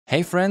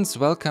Hey friends,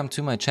 welcome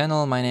to my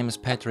channel. My name is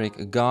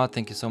Patrick Gahl.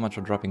 Thank you so much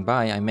for dropping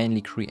by. I mainly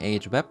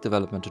create web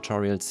development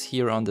tutorials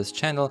here on this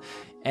channel.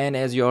 And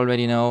as you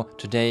already know,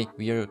 today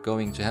we are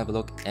going to have a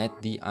look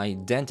at the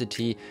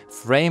identity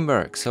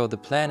framework. So the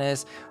plan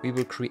is we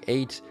will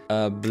create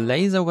a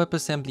Blazor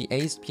WebAssembly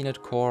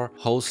ASP.NET Core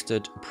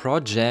hosted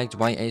project.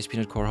 Why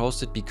ASP.NET Core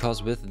hosted?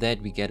 Because with that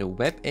we get a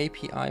Web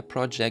API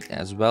project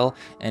as well.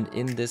 And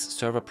in this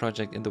server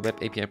project, in the Web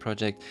API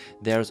project,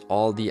 there's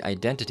all the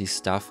identity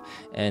stuff.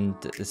 And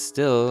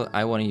still,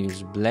 I want to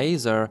use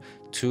Blazor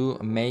to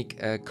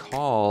make a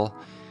call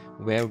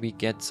where we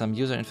get some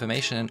user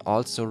information and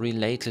also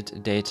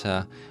related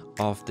data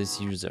of this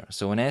user.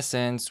 So in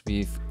essence,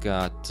 we've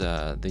got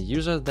the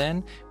user.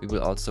 Then we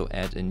will also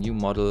add a new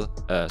model,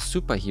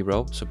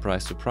 superhero.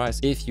 Surprise, surprise.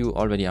 If you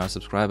already are a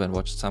subscriber and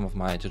watched some of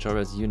my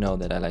tutorials, you know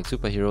that I like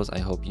superheroes. I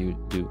hope you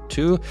do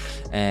too.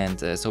 And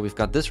so we've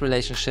got this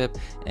relationship,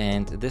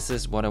 and this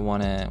is what I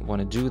want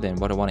to do then,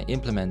 what I want to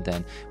implement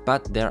then.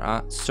 But there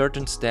are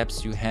certain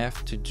steps you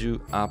have to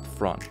do up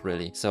front,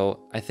 really. So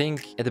I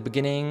think at the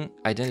beginning,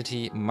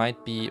 identity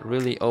might be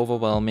really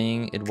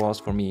overwhelming. It was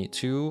for me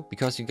too,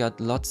 because you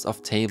got lots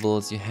of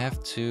tables. You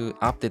have to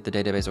update the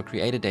database or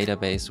create a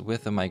database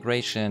with a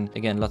migration.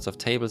 Again, lots of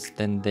tables.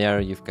 Then there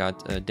you've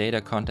got a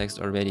data context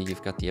already.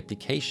 You've got the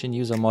application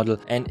user model.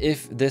 And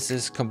if this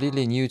is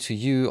completely new to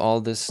you, all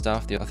this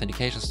stuff, the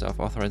authentication stuff,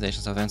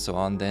 authorization stuff, and so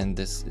on, then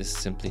this is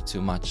simply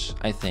too much,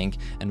 I think.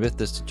 And with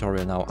this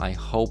tutorial now, I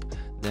hope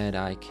that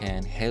I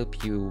can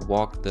help you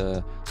walk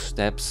the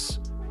steps,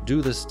 do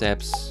the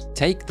steps,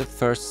 take the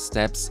first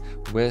steps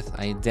with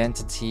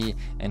identity,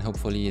 and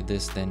hopefully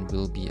this then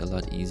will be a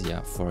lot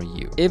easier for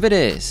you. If it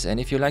is, and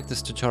if you like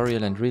this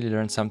tutorial and really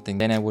learned something,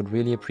 then I would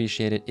really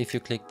appreciate it if you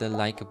click the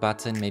like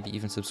button, maybe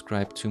even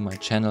subscribe to my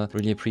channel.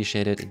 Really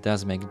appreciate it. It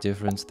does make a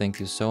difference.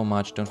 Thank you so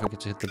much. Don't forget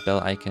to hit the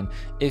bell icon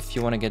if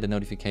you want to get a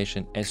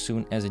notification as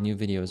soon as a new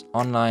video is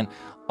online.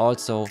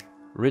 Also,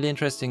 really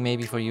interesting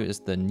maybe for you is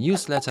the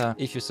newsletter.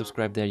 If you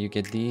subscribe there, you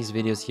get these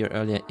videos here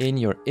earlier in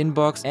your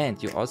inbox,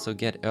 and you also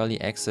get early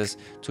access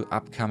to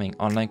upcoming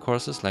online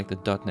courses like the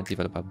 .NET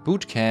Developer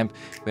Bootcamp,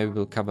 where we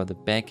will cover the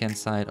backend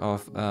side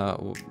of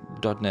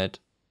 .NET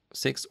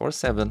 6 or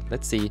 7,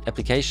 let's see,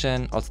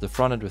 application, also the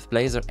front end with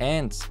Blazor,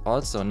 and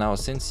also now,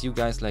 since you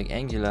guys like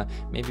Angular,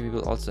 maybe we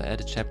will also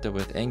add a chapter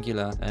with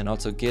Angular and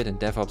also Git and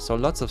DevOps. So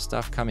lots of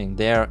stuff coming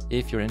there.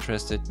 If you're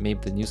interested, maybe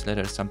the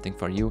newsletter is something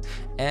for you.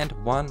 And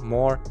one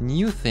more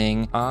new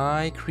thing,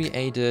 I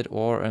created,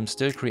 or I'm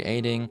still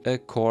creating, a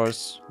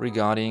course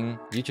regarding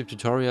YouTube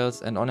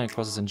tutorials and online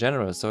courses in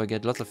general. So I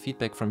get lots of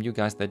feedback from you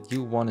guys that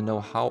you want to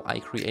know how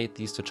I create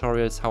these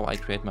tutorials, how I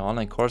create my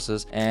online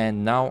courses.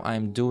 And now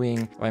I'm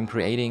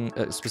creating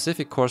a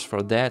specific course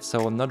for that.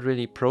 So not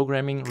really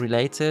programming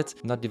related,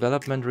 not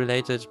development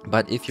related,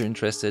 but if you're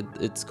interested,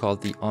 it's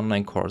called the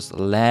Online Course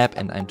Lab,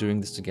 and I'm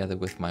doing this together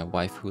with my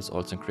wife, who's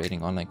also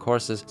creating online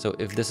courses. So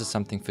if this is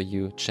something for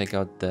you, check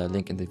out the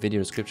link in the video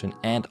description,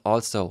 and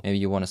also maybe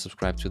you want to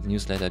subscribe to the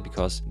newsletter,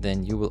 because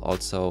then you will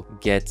also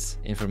get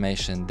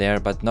information there,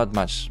 but not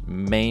much.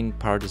 Main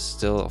part is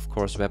still, of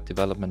course, web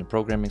development and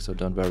programming, so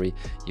don't worry,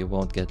 you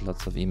won't get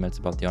lots of emails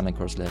about the Online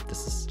Course Lab.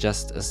 This is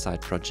just a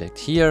side project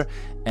here.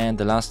 And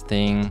the last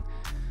thing,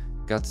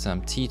 got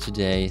some tea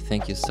today.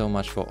 Thank you so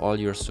much for all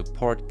your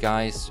support,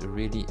 guys.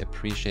 Really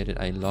appreciate it.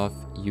 I love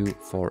you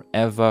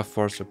forever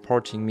for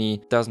supporting me.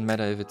 Doesn't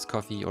matter if it's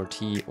coffee or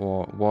tea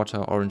or water,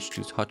 orange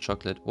juice, hot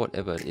chocolate,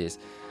 whatever it is.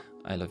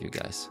 I love you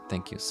guys.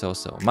 Thank you so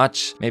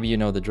much. Maybe you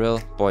know the drill.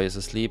 Boy is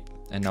asleep,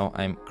 and now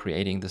I'm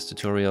creating this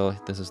tutorial.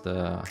 This is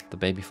the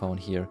baby phone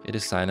here. It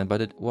is silent, but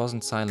it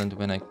wasn't silent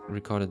when I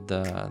recorded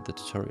the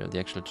tutorial, the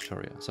actual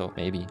tutorial. So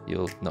maybe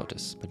you'll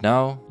notice. But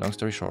now, long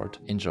story short,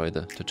 enjoy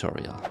the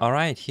tutorial. All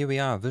right, here we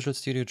are, Visual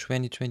Studio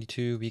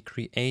 2022. We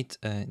create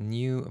a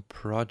new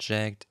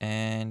project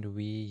and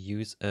we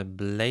use a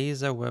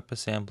Blazor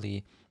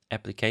WebAssembly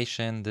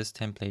application, this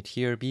template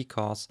here,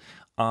 because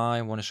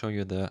I want to show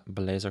you the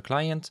Blazor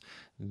client,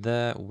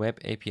 the Web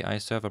API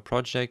server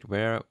project,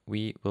 where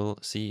we will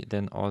see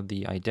then all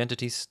the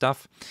identity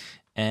stuff,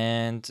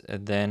 and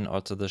then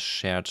also the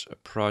shared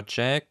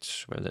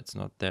project. Well, that's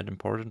not that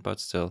important, but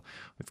still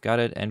we've got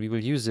it, and we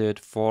will use it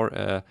for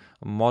a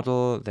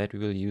model that we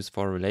will use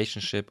for a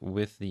relationship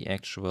with the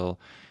actual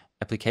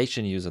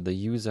application user, the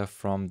user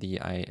from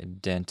the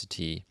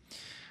identity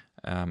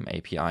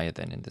API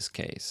then in this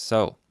case.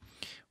 So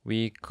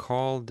we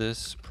call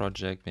this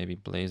project maybe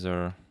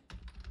Blazor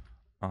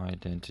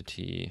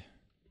Identity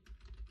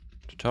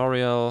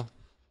Tutorial.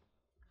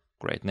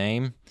 Great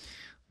name.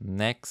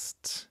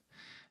 Next.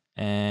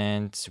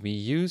 And we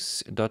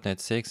use .NET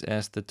 6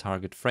 as the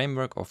target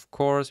framework. Of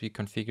course, we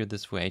configure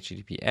this for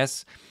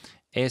HTTPS,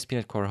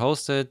 ASP.NET Core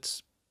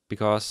hosted,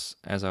 because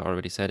as I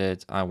already said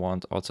it, I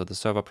want also the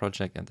server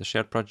project and the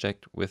shared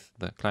project with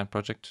the client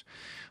project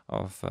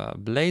of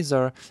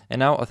Blazor. And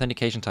now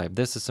authentication type,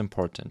 this is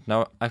important.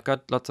 Now I've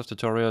got lots of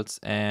tutorials,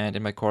 and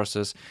in my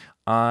courses,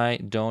 I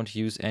don't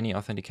use any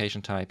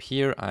authentication type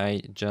here.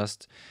 I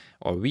just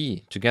or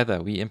we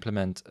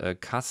implement a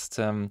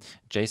custom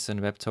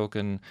JSON Web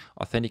Token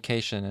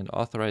authentication and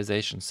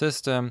authorization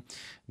system.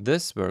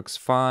 This works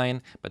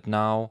fine, but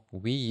now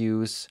we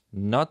use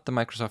not the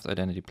Microsoft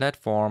Identity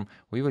Platform,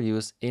 we will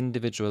use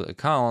individual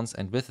accounts,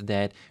 and with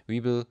that we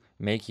will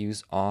make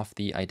use of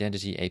the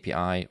Identity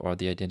API or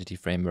the Identity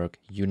Framework,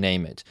 you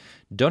name it.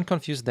 Don't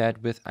confuse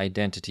that with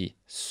Identity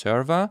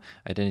Server.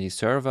 Identity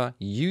Server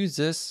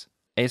uses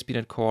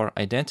ASP.NET Core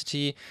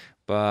Identity,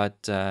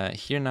 but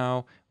here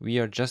now we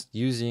are just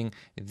using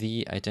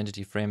the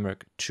Identity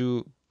Framework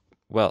to,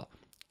 well,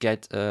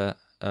 get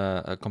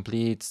a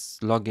complete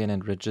login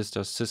and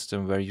register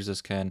system where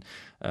users can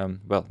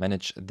well,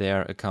 manage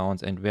their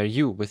accounts, and where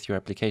you with your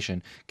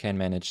application can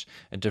manage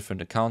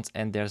different accounts.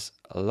 And there's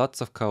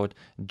lots of code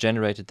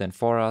generated then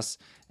for us,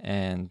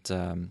 and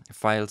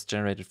files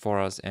generated for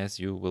us, as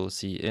you will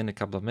see in a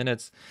couple of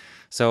minutes.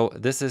 So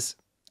this is,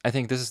 I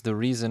think this is the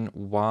reason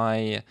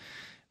why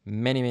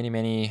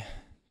many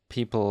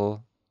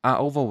people are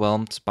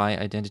overwhelmed by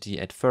identity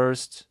at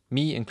first,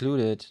 me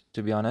included,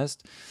 to be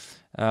honest.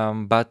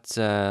 But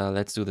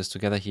let's do this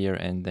together here,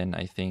 and then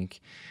I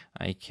think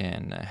I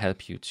can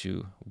help you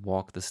to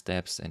walk the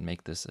steps and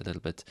make this a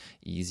little bit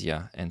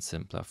easier and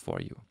simpler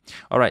for you.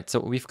 All right, so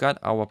we've got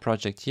our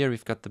project here.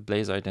 We've got the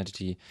Blazor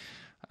Identity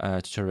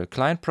tutorial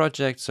client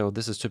project. So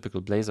this is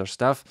typical Blazor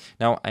stuff.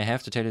 Now I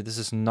have to tell you, this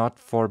is not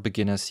for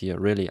beginners here,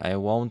 really. I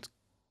won't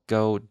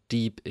go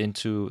deep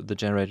into the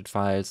generated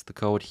files, the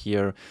code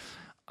here.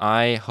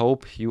 I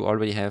hope you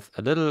already have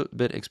a little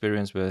bit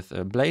experience with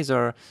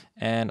Blazor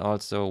and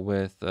also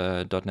with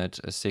 .NET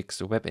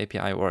 6 Web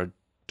API or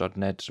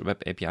 .NET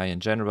Web API in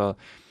general,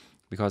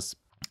 because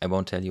I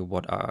won't tell you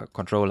what are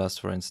controllers,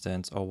 for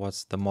instance, or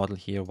what's the model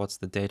here, what's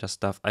the data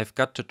stuff. I've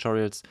got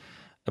tutorials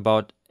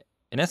about,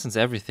 in essence,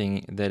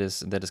 everything that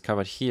is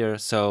covered here.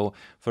 So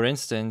for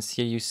instance,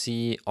 here you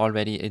see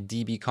already a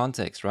DB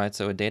context, right?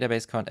 So a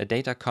database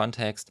data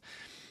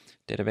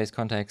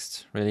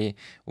context, really,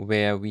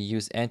 where we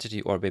use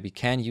entity, or where we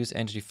can use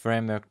entity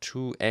framework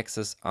to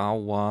access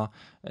our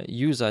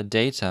user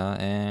data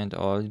and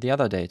all the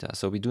other data.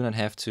 So we do not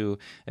have to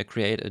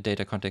create a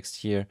data context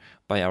here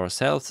by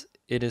ourselves.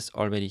 It is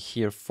already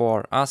here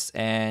for us,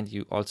 and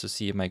you also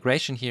see a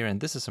migration here,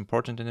 and this is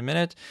important in a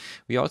minute.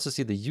 We also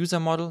see the user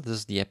model. This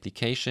is the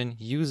application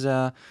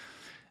user.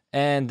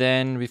 And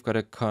then we've got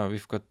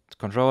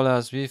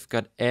controllers, we've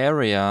got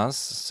areas.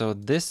 So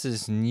this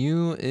is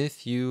new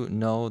if you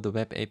know the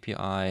Web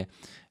API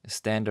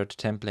standard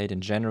template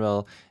in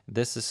general.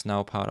 This is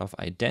now part of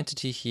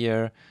identity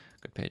here.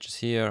 Got pages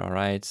here, all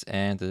right,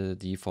 and the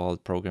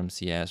default program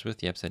CS with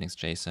the app settings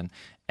JSON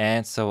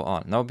and so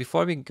on. Now,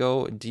 before we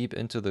go deep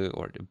into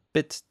or a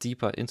bit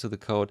deeper into the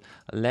code,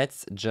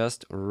 let's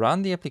just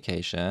run the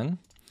application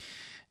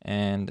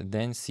and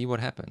then see what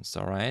happens.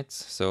 All right,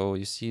 so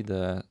you see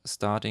the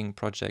starting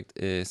project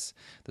is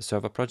the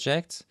server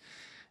project,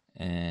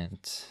 and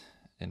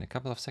in a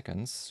couple of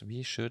seconds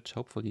we should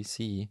hopefully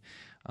see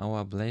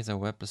our Blazor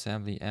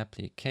WebAssembly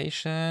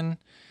application.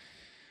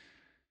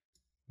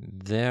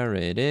 There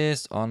it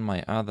is on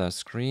my other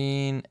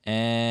screen,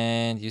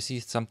 and you see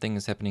something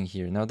is happening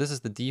here. Now this is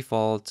the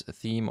default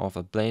theme of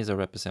a Blazor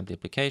WebAssembly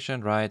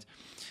application, right?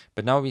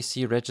 But now we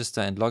see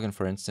register and login,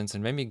 for instance,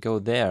 and when we go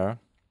there,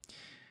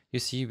 you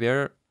see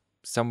we're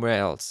somewhere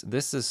else.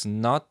 This is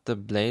not the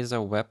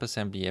Blazor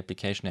WebAssembly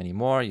application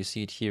anymore. You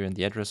see it here in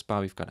the address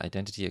bar. We've got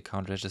identity,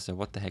 account, register.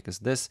 What the heck is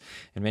this?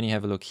 And when you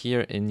have a look here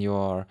in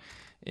your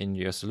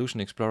Solution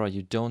Explorer,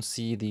 you don't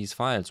see these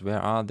files. Where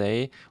are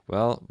they?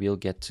 Well, we'll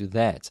get to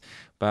that.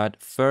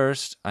 But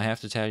first, I have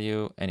to tell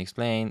you and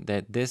explain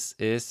that this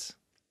is,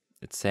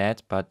 it's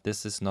sad, but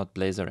this is not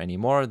Blazor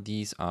anymore.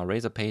 These are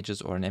Razor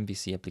pages or an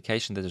MVC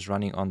application that is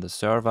running on the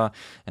server,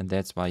 and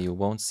that's why you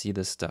won't see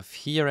this stuff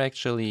here.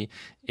 Actually,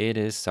 it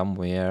is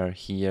somewhere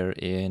here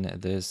in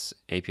this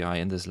API,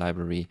 in this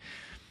library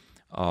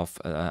of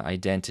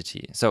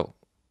identity. So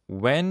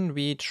when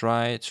we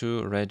try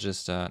to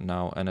register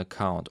now an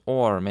account,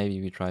 or maybe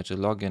we try to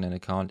log in an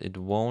account, it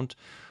won't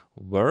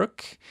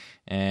work.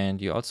 And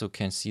you also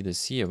can see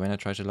this here. When I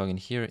try to log in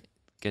here,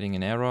 getting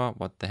an error.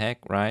 What the heck,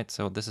 right?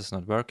 So this is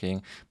not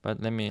working.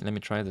 But let me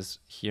try this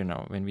here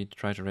now. When we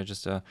try to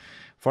register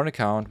for an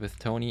account with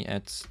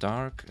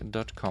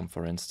tony@stark.com,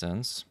 for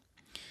instance,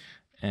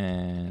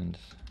 and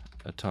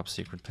a top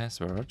secret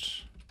password.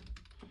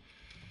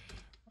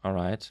 All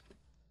right.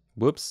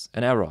 Whoops,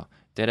 an error.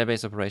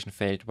 Database operation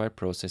failed while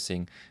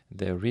processing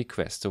the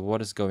request. So what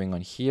is going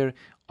on here?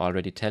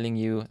 Already telling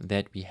you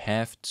that we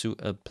have to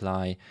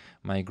apply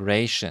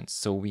migrations.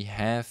 So we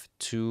have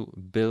to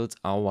build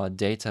our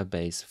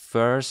database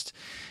first.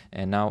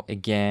 And now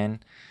again,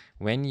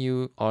 when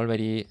you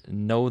already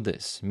know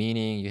this,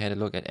 meaning you had a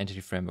look at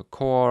Entity Framework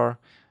Core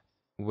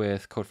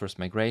with code first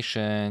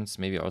migrations,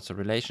 maybe also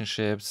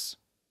relationships.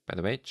 By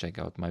the way, check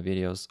out my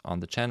videos on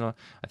the channel.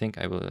 I think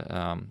I will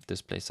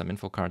display some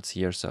info cards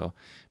here, so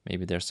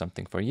maybe there's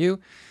something for you.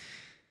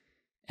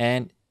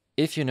 And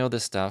if you know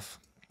this stuff,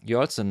 you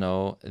also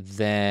know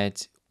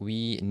that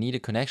we need a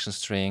connection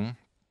string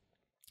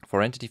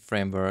for Entity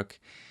Framework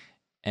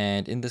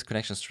And in this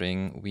connection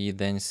string, we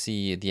then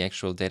see the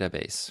actual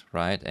database,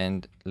 right?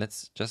 And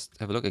let's just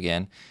have a look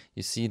again.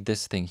 You see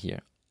this thing here.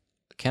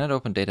 Cannot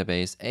open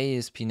database,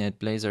 ASP.NET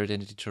Blazor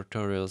Identity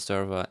Tutorial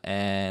Server,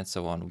 and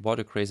so on. What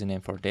a crazy name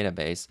for a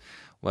database.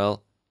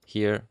 Well,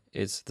 here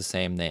it's the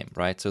same name,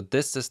 right? So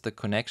this is the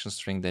connection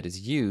string that is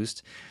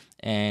used.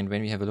 And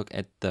when we have a look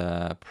at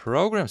the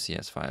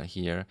program.cs file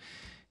here,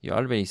 you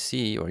already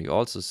see, or you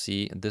also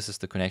see, this is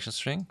the connection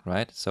string,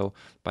 right? So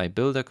by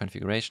builder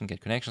configuration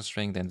get connection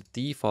string, then the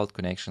default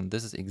connection,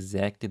 this is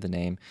exactly the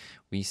name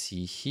we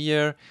see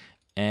here.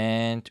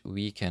 And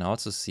we can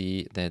also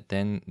see that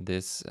then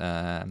this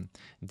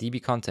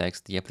DB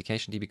context, the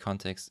application DB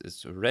context,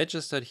 is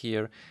registered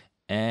here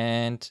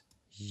and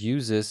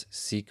uses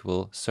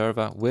SQL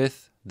Server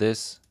with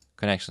this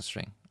connection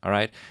string. All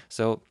right.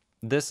 So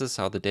this is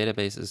how the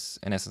database is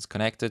in essence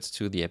connected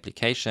to the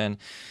application.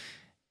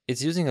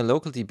 It's using a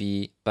local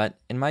DB, but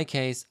in my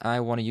case, I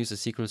want to use a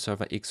SQL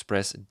Server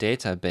Express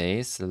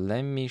database.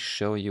 Let me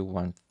show you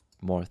one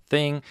more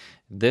thing.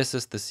 This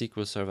is the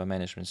SQL Server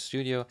Management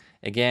Studio.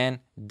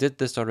 Again, did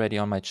this already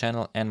on my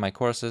channel and my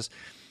courses.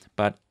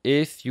 But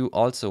if you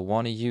also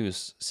want to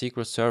use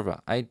SQL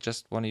Server, I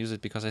just want to use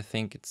it because I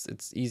think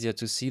it's easier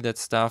to see that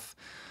stuff.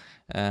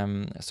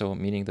 So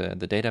meaning the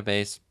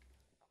database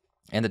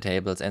and the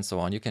tables and so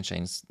on. You can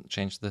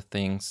change the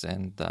things,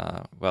 and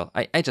well,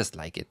 I just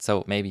like it.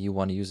 So maybe you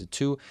want to use it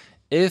too.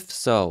 If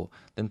so,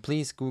 then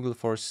please Google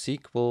for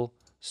SQL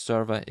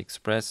Server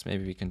Express.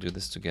 Maybe we can do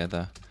this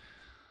together.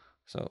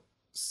 So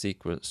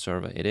SQL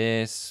Server it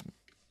is.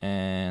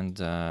 And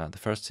the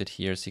first hit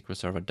here, SQL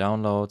Server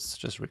downloads,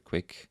 just real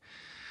quick.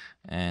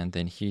 And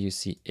then here you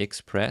see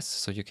Express.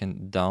 So you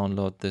can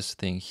download this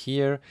thing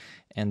here.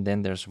 And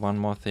then there's one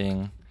more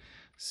thing,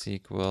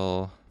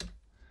 SQL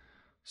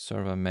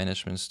Server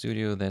Management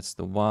Studio, that's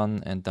the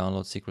one, and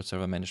download SQL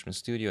Server Management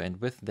Studio. And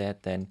with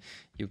that, then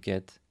you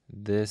get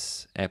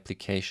this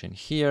application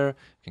here.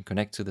 You can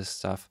connect to this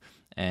stuff.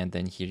 And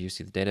then here you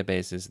see the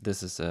databases.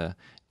 This is a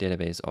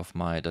database of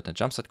my .NET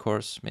Jumpstart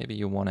course. Maybe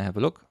you want to have a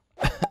look.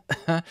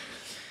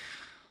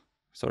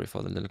 Sorry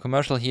for the little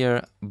commercial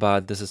here,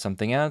 but this is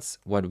something else.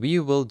 What we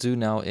will do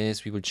now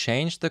is we will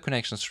change the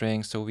connection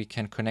string so we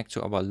can connect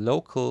to our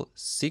local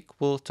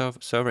SQL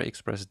Server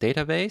Express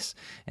database,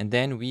 and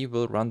then we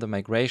will run the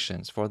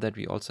migrations. For that,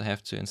 we also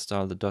have to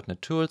install the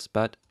 .NET tools,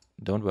 but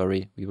don't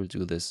worry, we will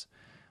do this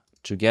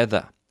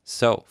together.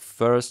 So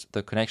first,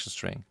 the connection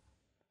string.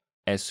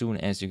 As soon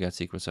as you get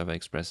SQL Server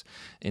Express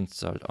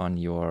installed on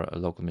your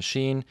local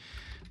machine,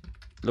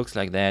 looks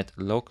like that,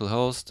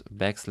 localhost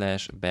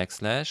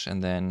 //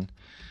 and then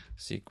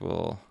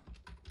SQL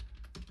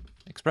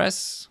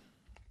Express.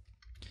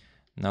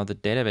 Now the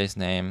database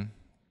name,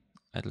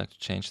 I'd like to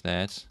change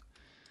that.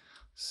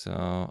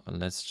 So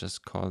let's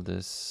just call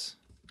this,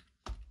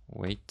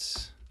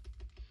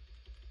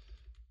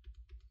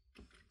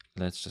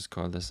 let's just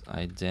call this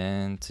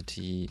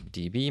identity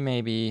DB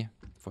maybe,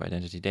 for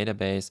identity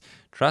database.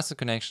 Trusted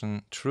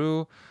connection,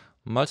 true.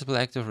 Multiple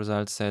active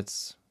result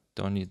sets,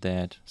 don't need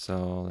that.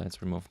 So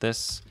let's remove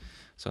this.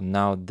 So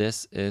now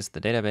this is the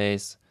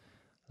database,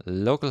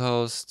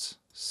 localhost,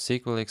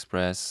 SQL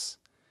Express,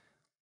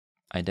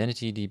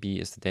 identity DB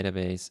is the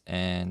database,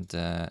 and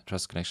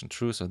trust connection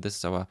true. So this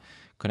is our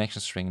connection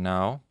string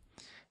now.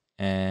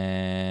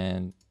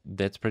 And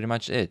that's pretty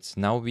much it.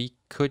 Now we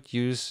could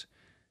use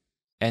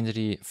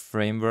Entity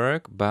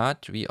Framework,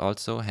 but we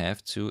also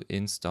have to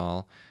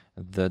install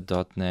the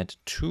 .NET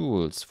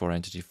tools for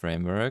Entity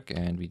Framework,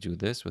 and we do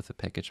this with the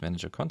Package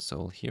Manager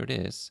console. Here it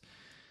is.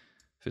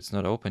 If it's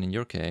not open in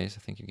your case, I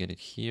think you get it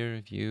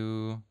here,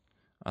 View,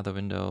 Other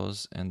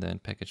Windows, and then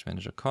Package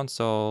Manager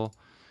console,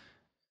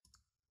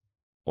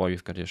 or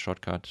you've got your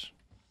shortcut,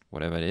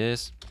 whatever it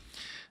is.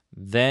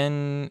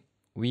 Then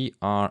we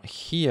are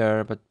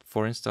here, but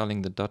for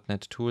installing the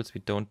 .NET tools,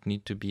 we don't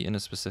need to be in a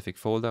specific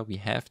folder. We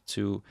have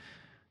to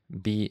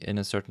be in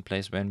a certain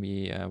place when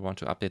we want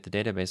to update the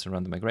database and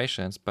run the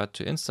migrations. But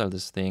to install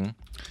this thing,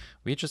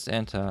 we just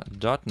enter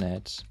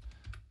 .NET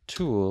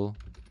tool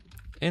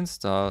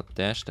install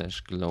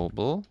 --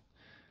 global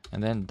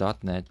and then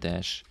 .NET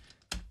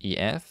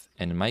 -ef.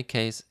 And in my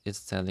case,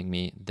 it's telling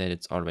me that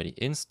it's already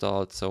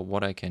installed. So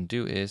what I can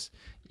do is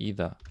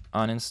either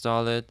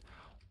uninstall it,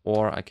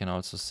 or I can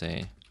also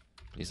say,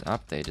 please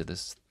update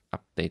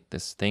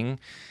this thing.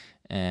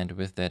 And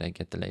with that, I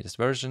get the latest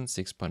version,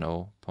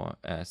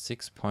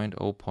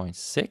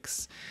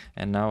 6.0.6.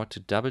 And now to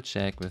double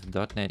check with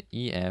 .NET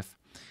EF,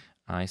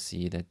 I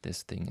see that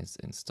this thing is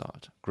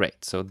installed.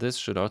 Great. So this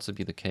should also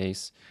be the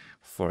case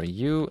for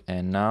you.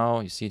 And now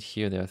you see it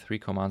here. There are 3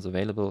 commands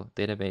available: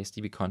 database,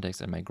 DB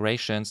context, and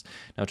migrations.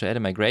 Now to add a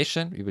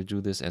migration, we will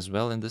do this as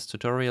well in this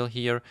tutorial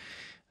here.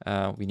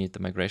 We need the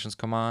migrations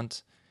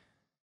command.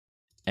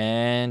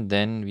 And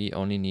then we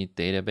only need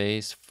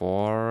database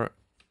for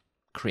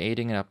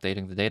creating and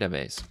updating the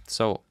database.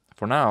 So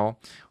for now,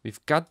 we've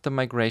got the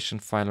migration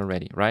file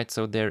already, right?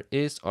 So there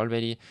is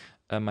already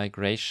a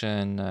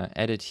migration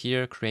added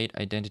here, create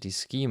identity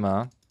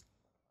schema.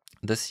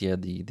 This here,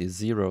 the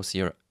zeros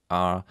here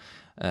are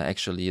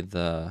actually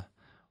the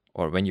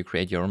or when you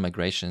create your own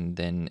migration,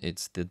 then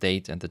it's the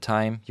date and the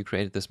time you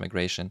created this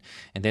migration.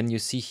 And then you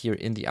see here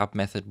in the up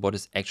method what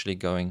is actually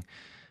going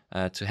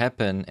to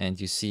happen,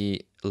 and you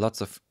see lots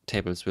of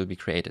tables will be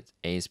created.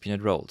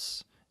 ASP.NET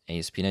roles,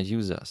 ASP.NET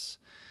users,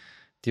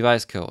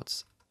 device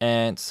codes,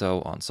 and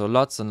so on. So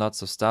lots and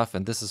lots of stuff,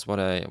 and this is what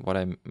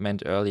I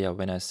meant earlier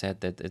when I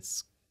said that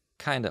it's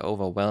kind of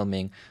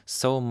overwhelming.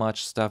 So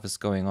much stuff is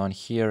going on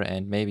here,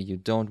 and maybe you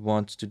don't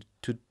want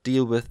to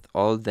deal with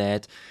all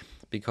that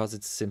because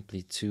it's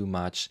simply too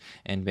much.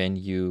 And when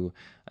you,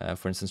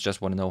 for instance,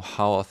 just want to know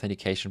how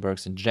authentication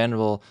works in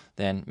general,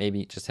 then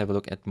maybe just have a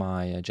look at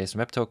my JSON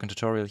Web Token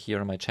tutorial here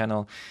on my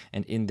channel.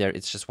 And in there,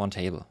 it's just one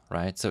table,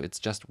 right? So it's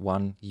just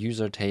one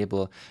user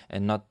table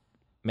and not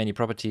many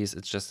properties.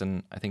 It's just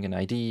I think an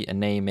ID, a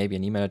name, maybe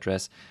an email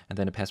address, and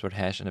then a password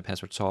hash and a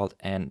password salt.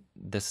 And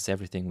this is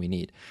everything we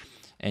need.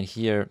 And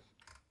here,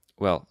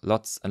 well,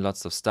 lots and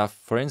lots of stuff.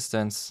 For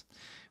instance,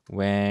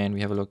 when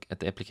we have a look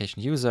at the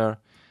application user,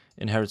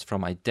 inherits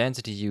from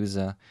identity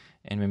user,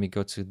 and when we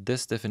go to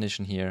this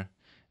definition here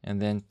and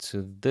then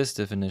to this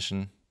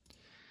definition,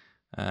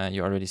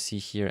 you already see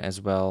here as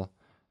well,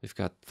 we've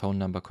got phone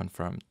number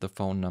confirmed, the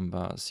phone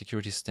number,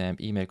 security stamp,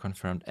 email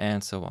confirmed,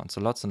 and so on.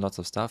 So lots and lots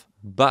of stuff,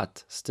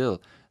 but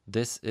still,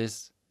 this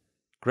is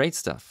great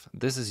stuff.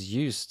 This is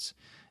used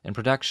in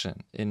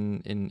production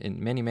in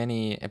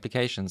many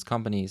applications,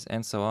 companies,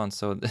 and so on.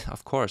 So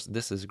of course,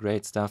 this is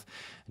great stuff.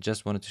 I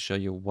just wanted to show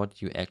you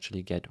what you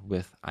actually get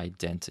with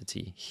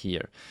identity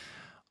here.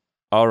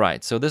 All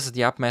right, so this is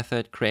the up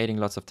method, creating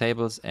lots of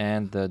tables,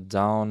 and the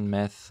down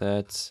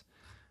method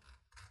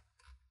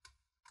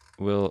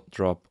will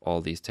drop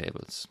all these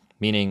tables.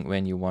 Meaning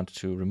when you want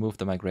to remove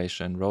the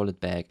migration, roll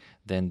it back,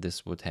 then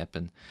this would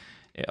happen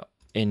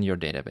in your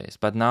database.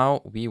 But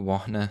now we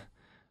wanna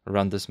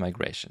run this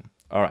migration.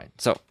 All right,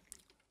 so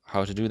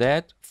how to do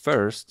that?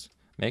 First,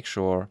 make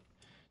sure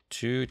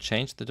to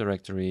change the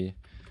directory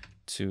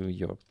to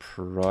your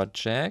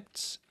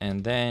project,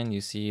 and then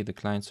you see the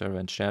client server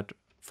and shared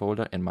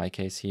folder in my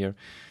case here.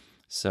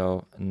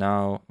 So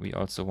now we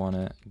also want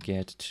to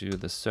get to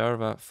the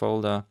server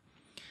folder,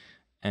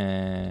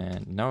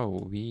 and now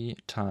we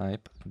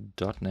type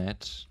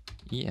 .NET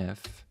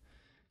EF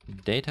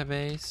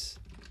database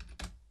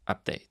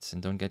updates,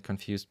 and don't get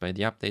confused by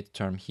the update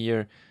term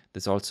here.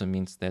 This also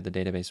means that the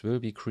database will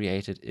be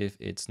created if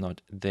it's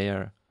not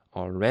there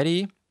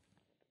already.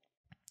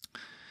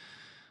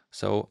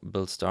 So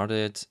build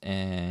started,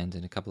 and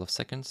in a couple of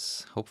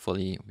seconds,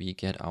 hopefully we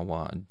get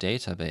our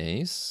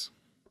database.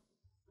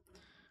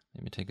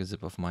 Let me take a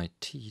sip of my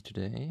tea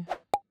today.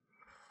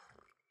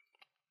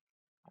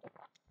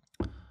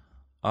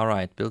 All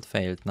right, build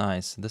failed,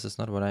 nice. This is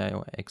not what I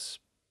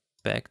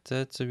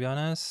expected, to be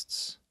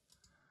honest.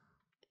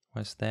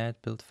 What's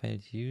that? Build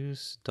failed,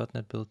 use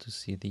 .NET build to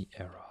see the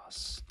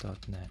errors.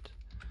 .NET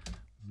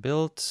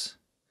build,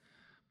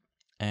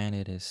 and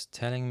it is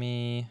telling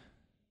me,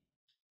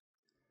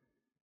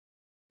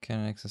 can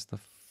I access the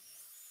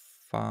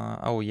file?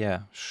 Oh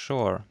yeah,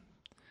 sure.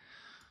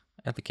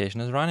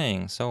 Application is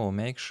running, so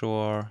make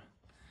sure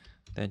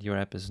that your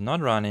app is not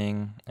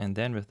running, and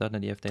then with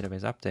 .NET EF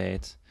database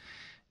update,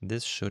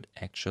 this should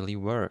actually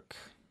work.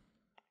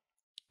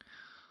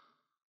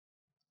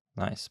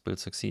 Nice, build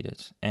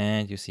succeeded.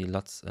 And you see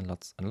lots and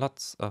lots and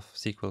lots of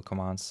SQL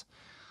commands.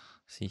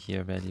 See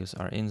here, values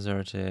are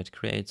inserted,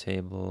 create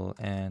table,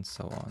 and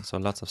so on. So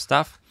lots of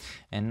stuff.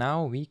 And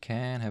now we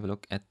can have a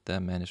look at the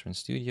Management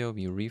Studio.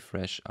 We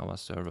refresh our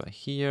server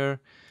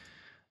here.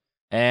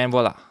 And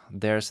voila,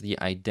 there's the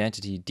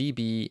identity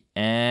DB,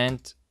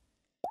 and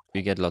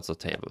we get lots of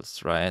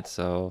tables, right?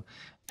 So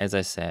as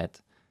I said,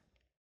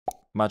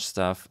 much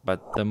stuff,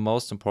 but the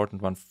most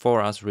important one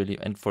for us really,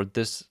 and for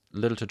this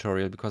little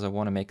tutorial, because I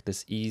want to make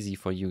this easy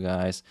for you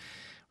guys,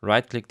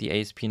 right click the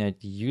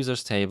ASP.NET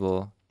users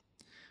table,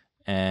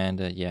 and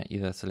yeah,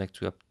 either select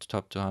to up to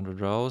top 200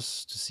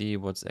 rows to see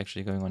what's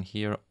actually going on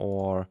here,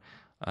 or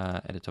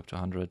edit top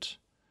 200.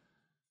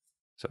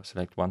 So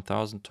select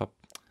 1000 top,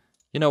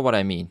 you know what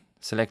I mean.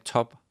 Select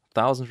top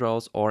 1000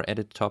 rows or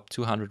edit top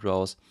 200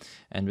 rows,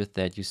 and with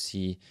that you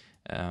see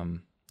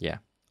yeah,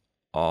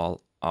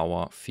 all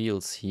our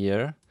fields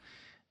here.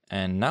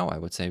 And now I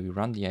would say we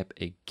run the app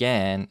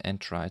again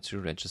and try to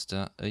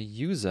register a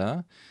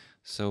user.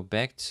 So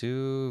back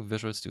to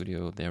Visual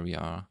Studio, there we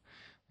are.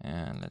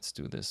 And let's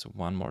do this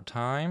one more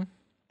time.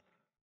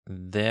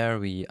 There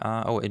we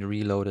are. Oh, it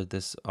reloaded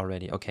this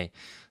already. Okay,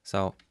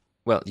 so,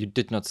 well, you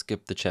did not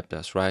skip the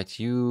chapters, right?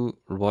 You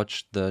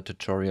watched the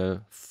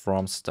tutorial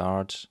from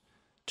start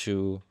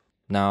to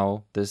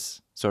now,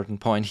 this certain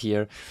point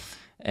here.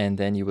 And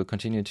then you will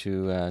continue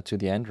to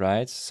the end,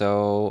 right?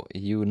 So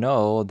you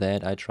know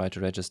that I try to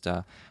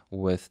register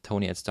with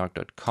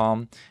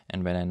tony@stark.com,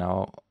 and when I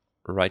now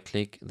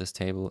right-click this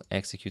table,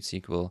 execute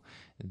SQL,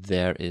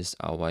 there is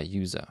our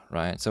user,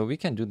 right? So we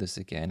can do this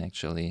again,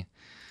 actually.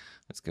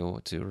 Let's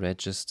go to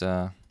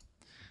register,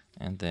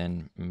 and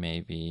then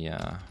maybe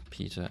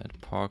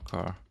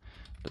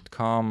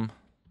peter@parker.com.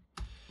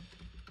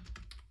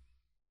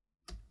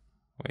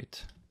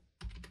 Wait.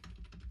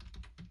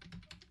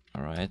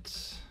 All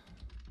right.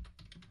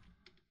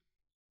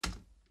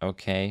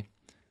 Okay,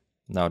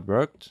 now it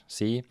worked,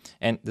 see?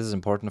 And this is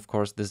important, of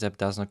course, this app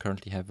does not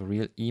currently have a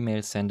real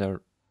email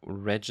sender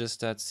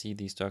registered. See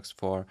these docs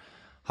for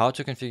how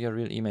to configure a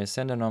real email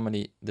sender.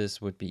 Normally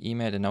this would be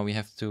emailed, and now we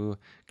have to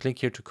click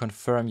here to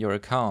confirm your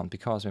account,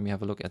 because when we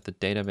have a look at the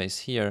database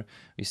here,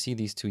 we see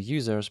these two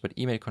users, but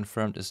email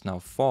confirmed is now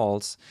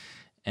false.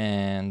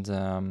 And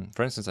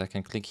for instance, I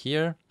can click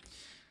here.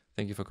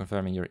 Thank you for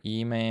confirming your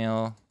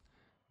email.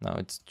 Now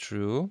it's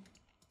true.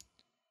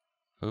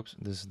 Oops,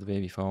 this is the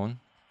baby phone.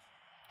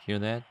 Hear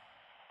that?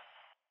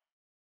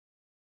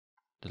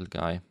 Little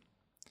guy.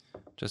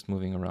 Just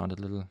moving around a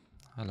little.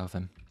 I love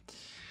him.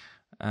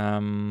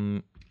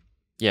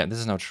 Yeah, this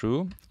is now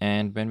true.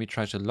 And when we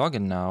try to log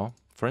in now,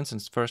 for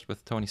instance, first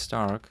with Tony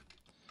Stark,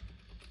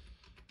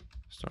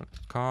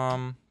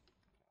 stark.com,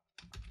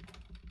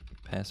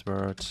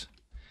 password,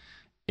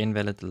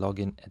 invalid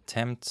login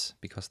attempt,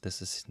 because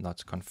this is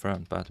not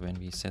confirmed. But when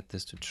we set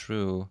this to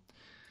true,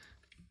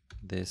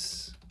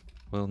 this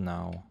will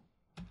now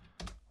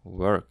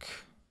work.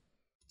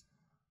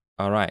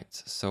 All right,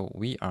 so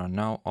we are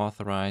now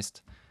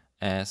authorized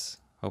as,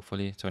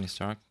 hopefully Tony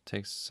Stark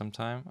takes some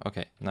time.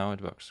 Okay, now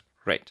it works.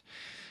 Great.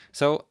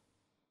 So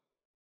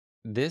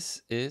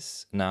this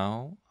is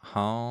now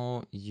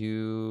how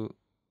you,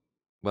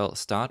 well,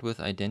 start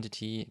with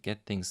identity,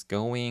 get things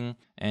going,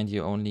 and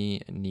you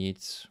only need,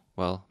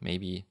 well,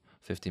 maybe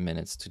 50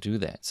 minutes to do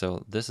that.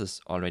 So this is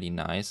already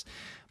nice.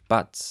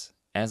 But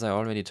as I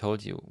already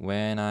told you,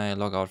 when I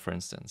log out, for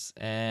instance,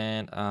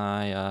 and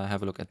I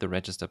have a look at the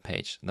register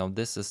page, now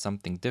this is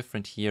something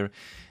different here.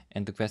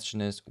 And the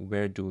question is,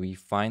 where do we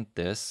find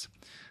this?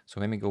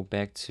 So when we go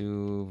back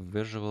to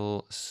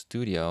Visual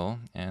Studio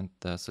and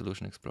the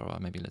Solution Explorer,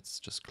 maybe let's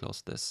just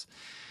close this.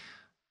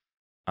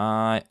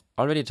 I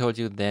already told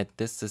you that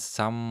this is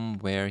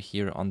somewhere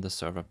here on the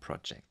server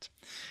project.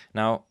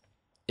 Now,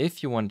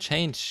 if you want to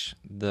change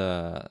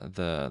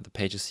the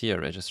pages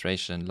here,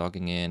 registration,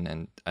 logging in,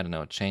 and I don't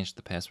know, change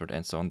the password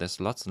and so on,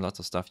 there's lots and lots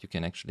of stuff you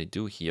can actually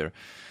do here.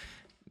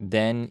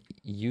 Then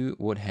you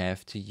would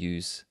have to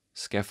use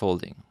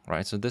scaffolding,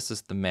 right? So this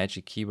is the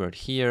magic keyword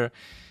here.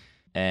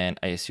 And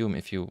I assume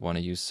if you want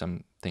to use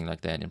something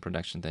like that in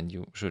production, then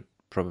you should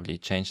probably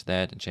change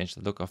that and change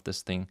the look of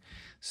this thing.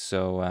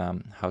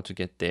 So how to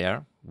get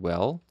there?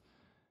 Well,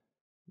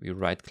 we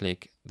right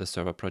click the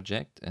server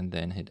project and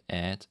then hit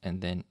add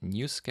and then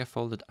new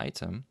scaffolded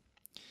item.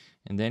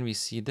 And then we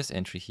see this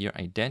entry here,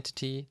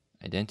 identity,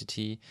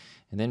 identity,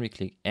 and then we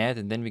click add,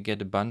 and then we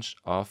get a bunch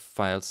of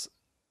files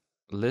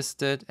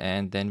listed,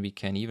 and then we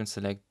can even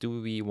select,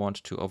 do we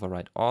want to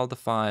overwrite all the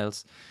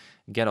files,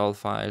 get all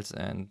files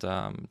and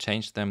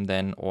change them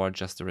then, or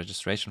just the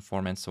registration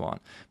form and so on.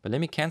 But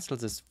let me cancel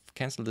this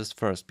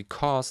first,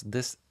 because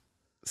this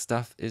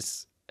stuff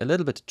is a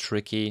little bit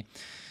tricky.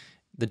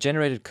 The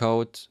generated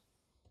code,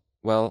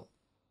 well,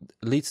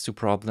 leads to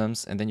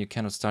problems, and then you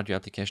cannot start your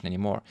application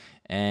anymore.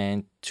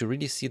 And to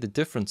really see the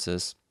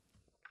differences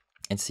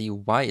and see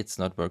why it's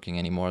not working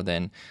anymore,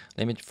 then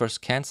let me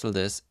first cancel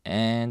this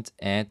and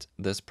add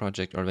this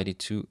project already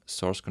to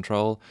source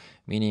control,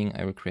 meaning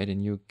I will create a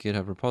new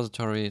GitHub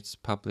repository. It's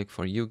public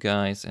for you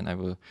guys, and I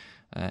will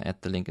add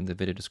the link in the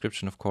video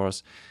description, of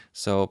course.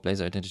 So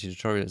Blazor identity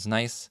tutorial is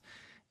nice.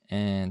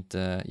 And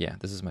yeah,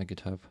 this is my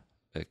GitHub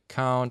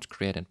account,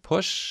 create and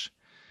push.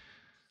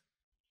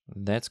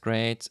 That's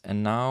great.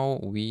 And now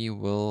we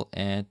will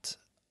add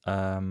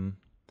one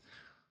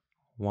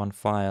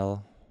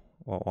file,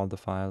 or all the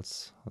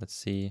files. Let's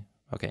see.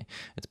 Okay,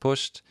 it's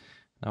pushed.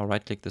 Now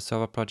right click the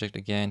server project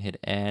again, hit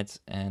add,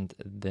 and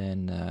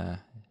then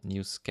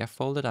new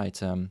scaffolded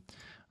item,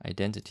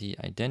 identity,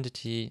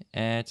 identity,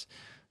 add.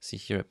 See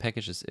here a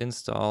package is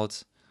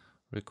installed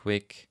real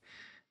quick.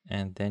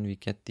 And then we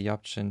get the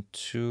option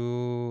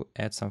to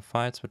add some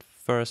files. But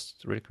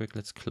first, really quick,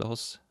 let's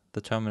close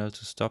the terminal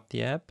to stop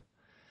the app.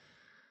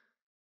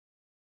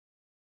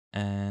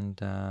 And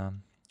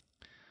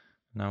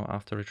now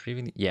after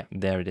retrieving, yeah,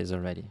 there it is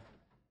already.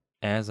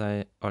 As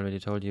I already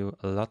told you,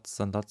 lots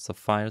and lots of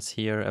files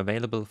here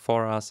available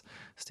for us,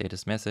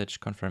 status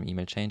message, confirm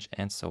email change,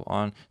 and so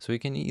on. So you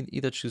can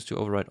either choose to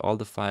overwrite all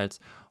the files,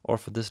 or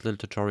for this little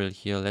tutorial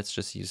here, let's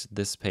just use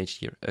this page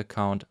here,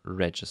 account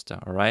register,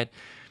 all right?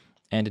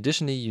 And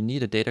additionally, you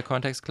need a data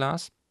context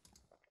class,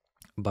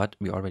 but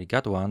we already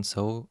got one.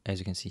 So as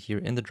you can see here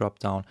in the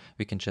dropdown,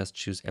 we can just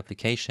choose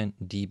application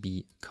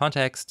DB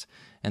context,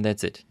 and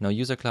that's it. No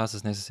user class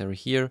is necessary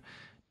here.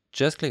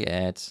 Just click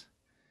add.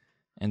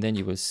 And then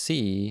you will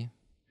see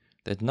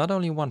that not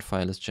only one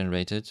file is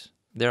generated,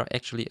 there are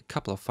actually a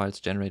couple of files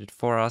generated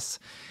for us.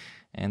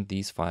 And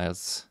these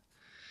files,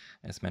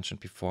 as mentioned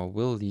before,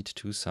 will lead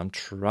to some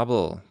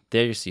trouble.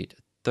 There you see it,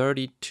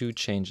 32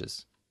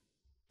 changes.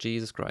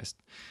 Jesus Christ,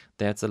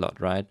 that's a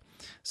lot, right?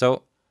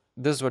 So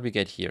this is what we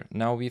get here.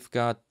 Now we've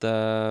got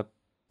the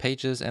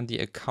pages and the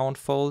account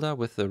folder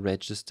with the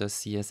register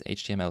CS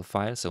HTML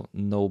file. So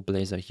no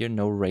Blazor here,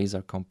 no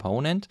Razor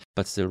component,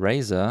 but still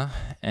Razor,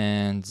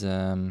 and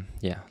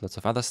yeah, lots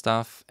of other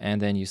stuff.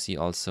 And then you see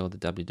also the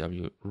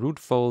www root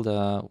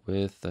folder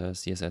with the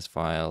CSS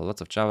file,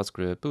 lots of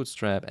JavaScript,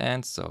 Bootstrap,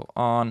 and so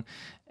on.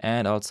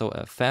 And also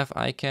a fav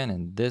icon,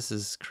 and this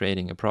is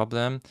creating a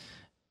problem.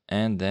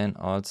 And then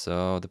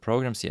also the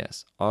program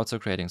CS, also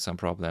creating some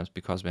problems,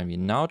 because when we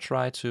now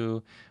try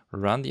to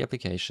run the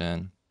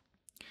application,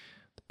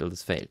 the build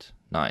is failed.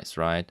 Nice,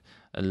 right?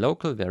 A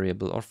local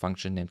variable or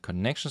function named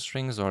connection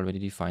string is already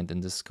defined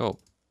in the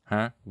scope.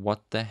 Huh?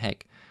 What the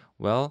heck?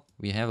 Well,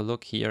 we have a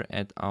look here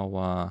at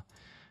our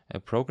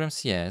program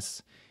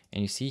CS,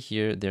 and you see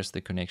here there's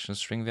the connection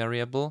string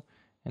variable,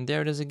 and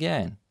there it is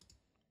again.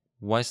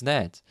 Why is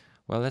that?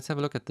 Well, let's have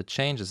a look at the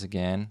changes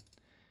again.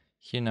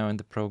 Here now in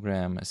the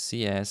program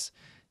CS,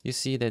 you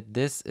see that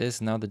this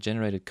is now the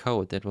generated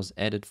code that was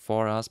added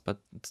for us, but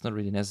it's not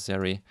really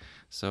necessary.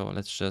 So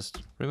let's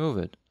just remove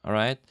it, all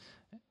right?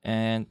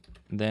 And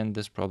then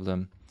this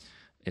problem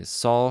is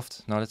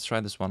solved. Now let's try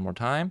this one more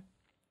time.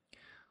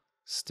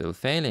 Still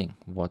failing.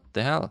 What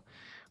the hell?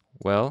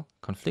 Well,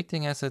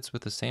 conflicting assets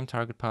with the same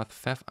target path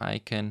fav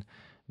icon.ico.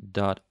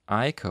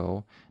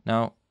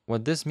 Now,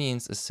 what this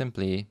means is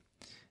simply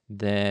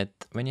that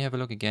when you have a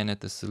look again at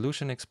the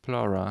Solution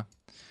Explorer,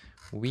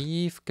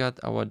 we've got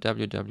our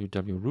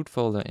www root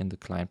folder in the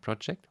client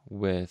project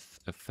with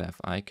a fav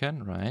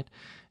icon, right?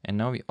 And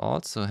now we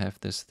also have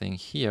this thing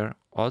here,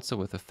 also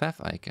with a fav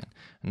icon.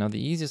 And now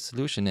the easiest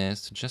solution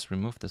is to just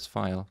remove this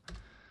file,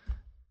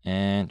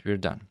 and we're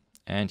done.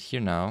 And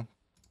here now,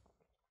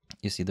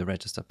 you see the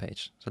register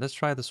page. So let's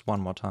try this one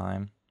more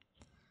time.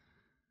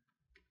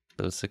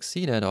 Build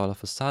succeeded all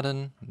of a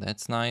sudden.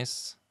 That's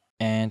nice.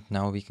 And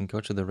now we can go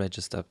to the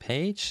register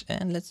page,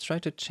 and let's try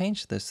to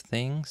change this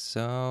thing.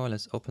 So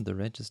let's open the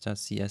register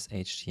CS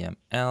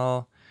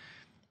HTML.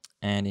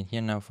 And in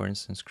here now, for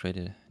instance, create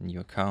a new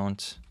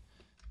account.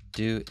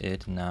 Do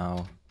it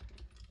now.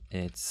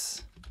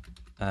 It's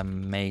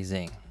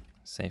amazing.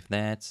 Save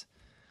that.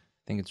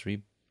 I think it's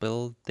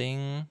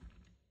rebuilding.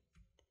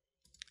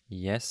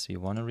 Yes, we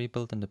want to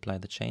rebuild and apply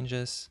the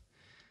changes.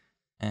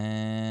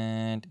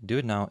 And do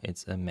it now.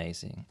 It's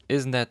amazing.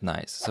 Isn't that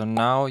nice? So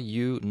now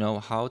you know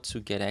how to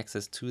get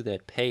access to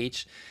that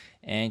page,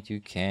 and you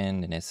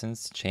can, in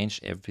essence, change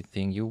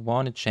everything you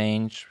want to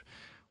change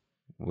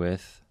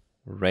with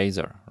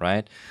Razor,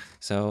 right?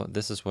 So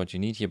this is what you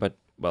need here, but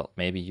well,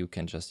 maybe you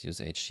can just use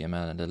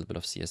HTML and a little bit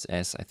of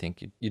CSS. I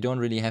think you don't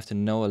really have to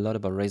know a lot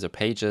about Razor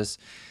pages,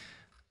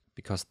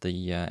 because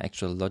the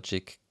actual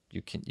logic,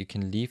 you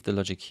can leave the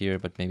logic here,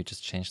 but maybe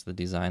just change the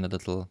design a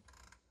little.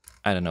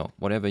 I don't know,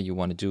 whatever you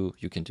want to do,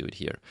 you can do it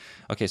here.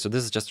 Okay, so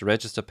this is just a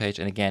register page.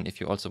 And again, if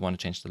you also want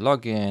to change the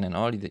login and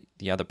all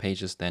the other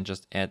pages, then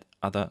just add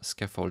other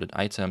scaffolded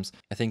items.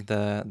 I think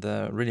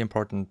the really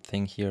important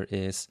thing here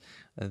is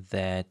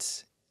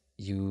that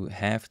you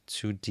have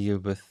to deal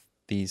with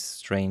these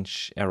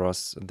strange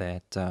errors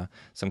that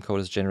some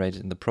code is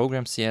generated in the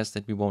program CS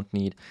that we won't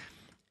need.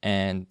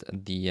 And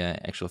the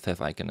actual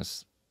fav icon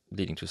is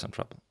leading to some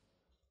trouble.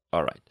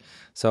 All right,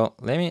 so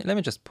let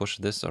me just push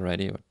this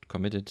already, or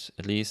commit it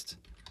at least.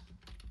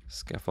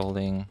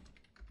 Scaffolding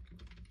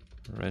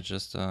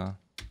register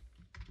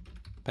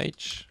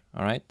page.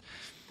 All right,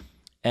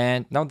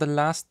 and now the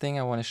last thing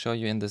I want to show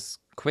you in this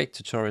quick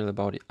tutorial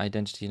about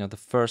identity. The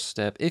first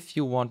step. If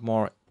you want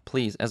more,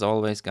 please, as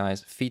always,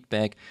 guys,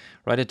 feedback,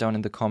 write it down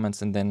in the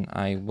comments, and then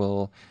I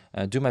will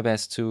do my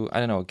best to, I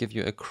don't know, give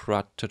you a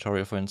CRUD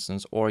tutorial, for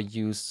instance, or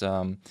use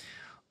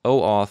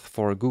OAuth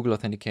for Google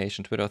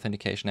authentication, Twitter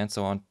authentication, and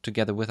so on,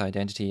 together with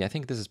identity. I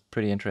think this is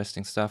pretty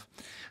interesting stuff,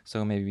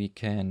 so maybe we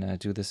can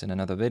do this in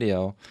another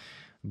video.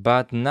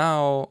 But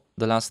now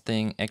the last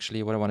thing,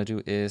 actually, what I want to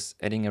do is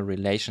adding a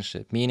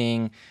relationship,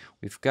 meaning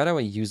we've got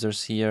our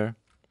users here,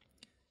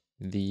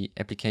 the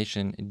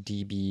application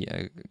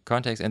DB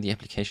context, and the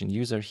application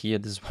user here.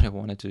 This is what I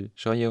wanted to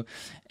show you.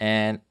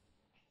 And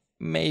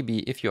maybe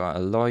if you are a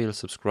loyal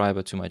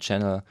subscriber to my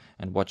channel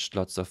and watched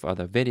lots of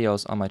other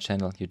videos on my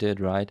channel, you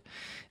did, right?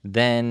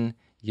 Then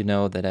you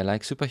know that I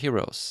like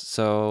superheroes.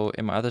 So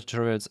in my other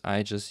tutorials,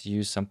 I just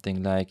use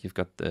something like you've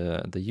got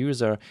the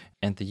user,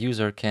 and the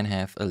user can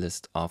have a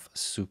list of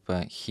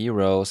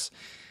superheroes.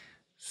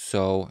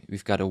 So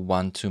we've got a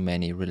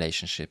one-to-many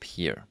relationship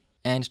here.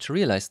 And to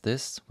realize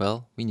this,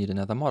 well, we need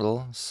another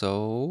model.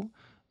 So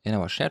in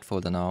our shared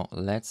folder now,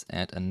 let's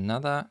add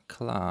another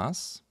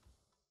class.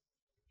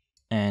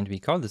 And we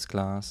call this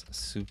class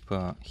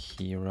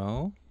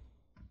superhero.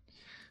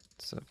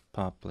 It's a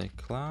public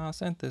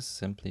class, and this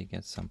simply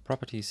gets some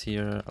properties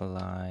here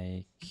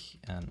like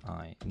an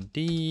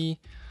ID,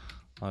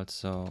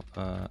 also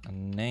a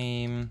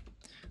name,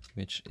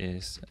 which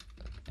is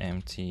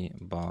empty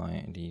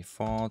by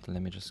default.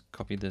 Let me just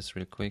copy this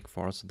real quick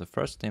for also the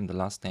first name, the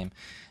last name,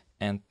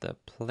 and the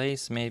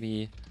place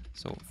maybe.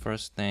 So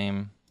first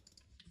name,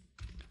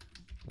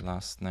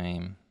 last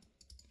name,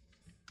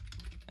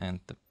 and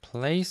the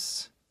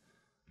place.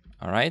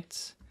 All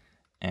right.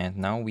 And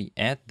now we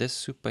add this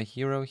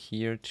superhero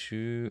here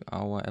to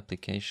our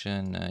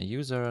application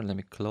user. Let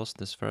me close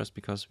this first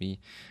because we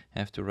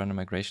have to run a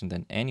migration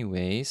then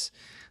anyways.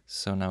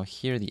 So now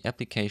here the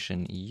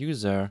application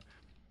user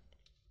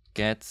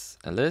gets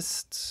a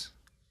list.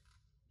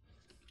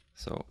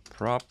 So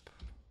prop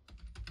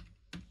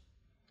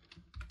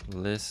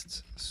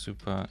list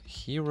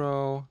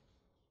superhero,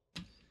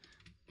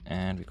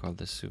 and we call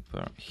this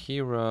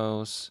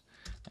superheroes,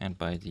 and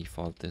by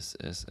default this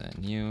is a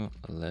new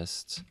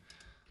list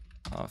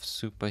of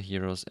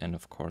superheroes, and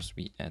of course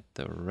we add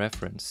the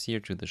reference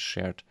here to the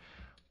shared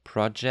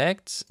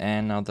projects.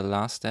 And now the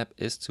last step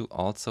is to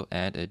also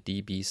add a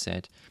DB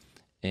set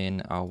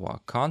in our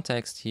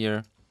context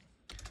here.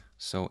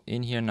 So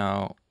in here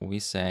now we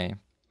say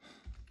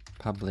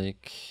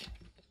public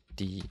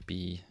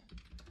DB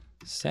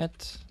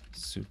set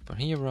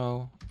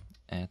superhero,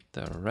 add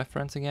the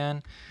reference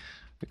again.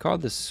 We call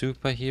this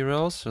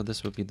superheroes, so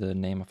this will be the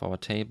name of our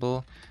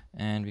table,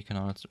 and we can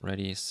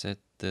already set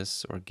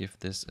this or give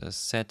this a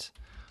set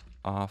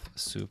of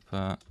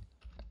superheroes,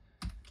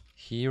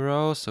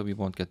 so we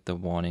won't get the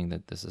warning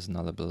that this is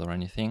nullable or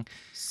anything.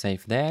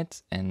 Save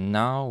that, and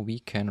now we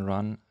can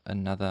run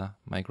another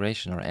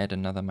migration or add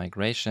another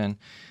migration,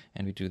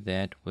 and we do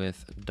that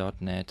with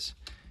 .NET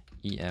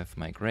EF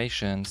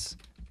migrations,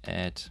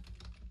 add,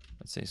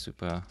 let's say,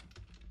 superhero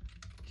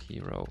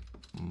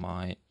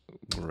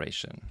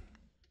migration.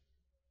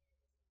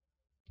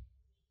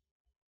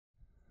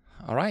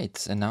 All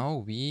right, and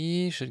now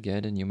we should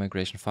get a new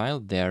migration file.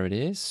 There it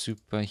is,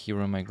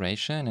 superhero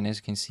migration. And as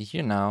you can see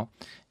here now,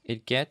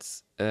 it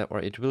gets, or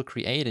it will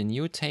create a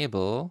new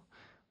table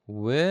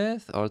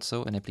with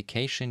also an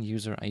application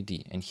user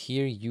ID. And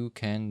here you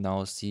can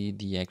now see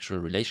the actual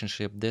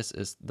relationship. This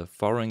is the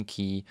foreign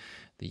key.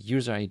 The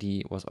user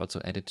ID was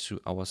also added to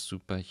our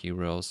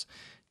superheroes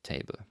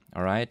table.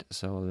 All right,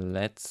 so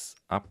let's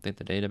update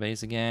the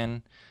database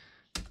again.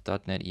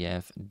 .NET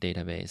EF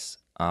database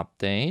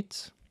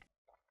update.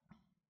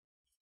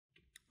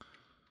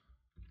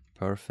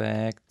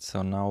 Perfect.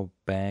 So now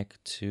back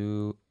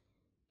to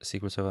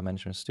SQL Server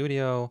Management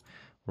Studio,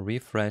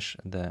 refresh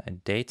the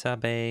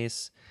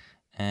database,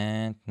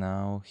 and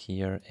now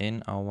here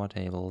in our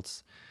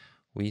tables,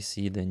 we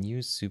see the new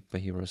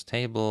superheroes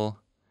table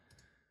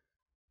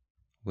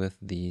with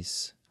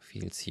these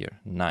fields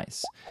here.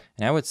 Nice.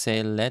 And I would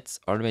say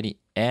let's already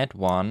add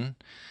one.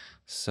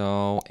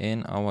 So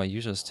in our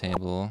users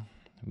table,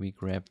 we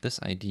grab this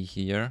ID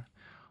here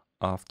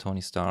of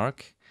Tony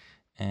Stark.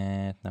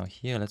 And now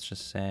here, let's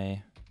just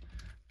say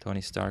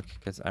Tony Stark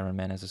gets Iron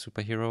Man as a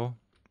superhero.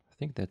 I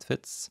think that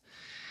fits.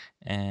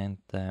 And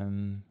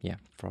yeah,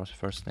 for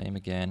first name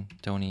again,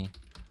 Tony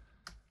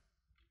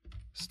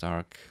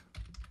Stark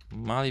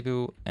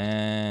Malibu.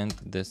 And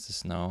this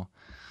is now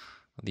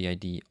the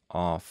ID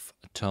of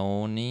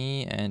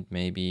Tony. And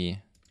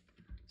maybe,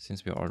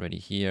 since we're already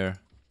here,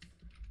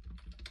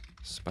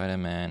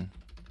 Spider-Man,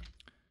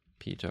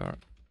 Peter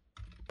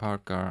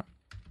Parker,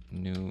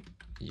 New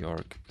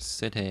York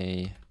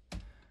City.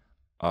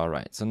 All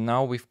right, so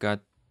now we've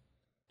got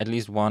at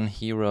least one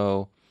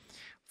hero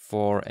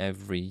for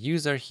every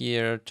user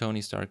here.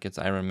 Tony Stark gets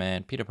Iron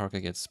Man, Peter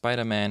Parker gets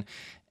Spider-Man.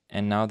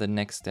 And now the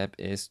next step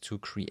is to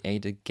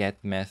create a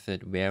get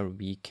method where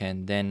we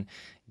can then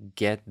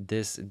get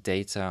this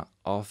data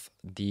of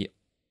the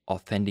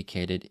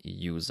authenticated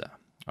user.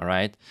 All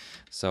right,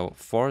 so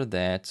for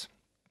that,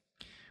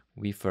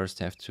 we first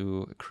have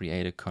to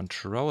create a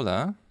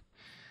controller.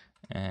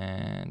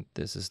 And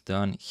this is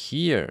done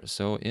here.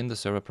 So in the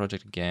server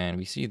project again,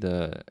 we see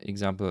the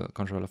example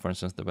controller, for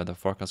instance, the weather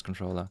forecast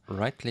controller.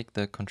 Right click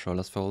the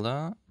controllers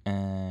folder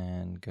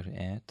and go to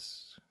add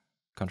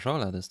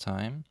controller this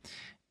time.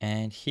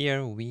 And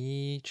here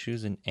we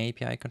choose an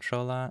API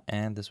controller,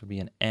 and this will be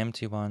an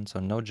empty one.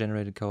 So no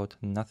generated code,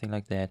 nothing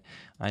like that.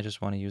 I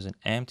just want to use an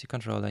empty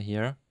controller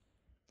here.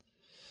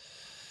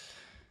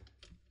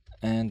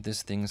 And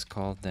this thing is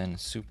called then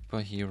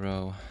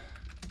superhero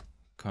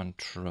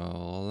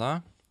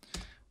controller.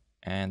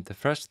 And the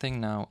first thing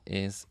now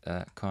is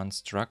a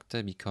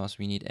constructor, because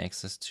we need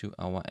access to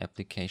our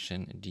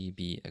application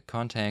DB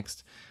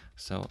context.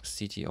 So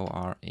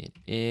CTOR it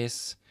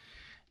is.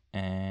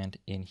 And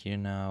in here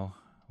now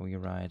we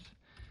write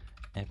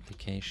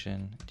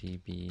application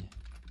DB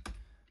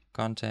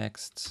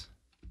context.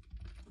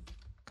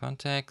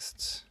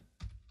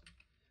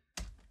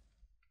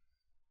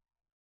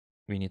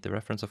 We need the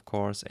reference, of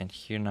course, and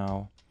here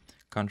now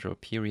control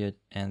period,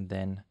 and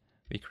then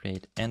we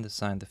create and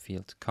assign the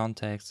field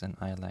context, and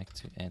I like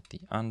to add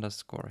the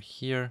underscore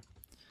here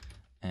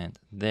and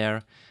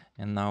there.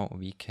 And now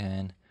we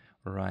can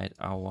write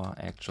our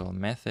actual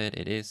method.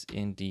 It is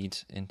indeed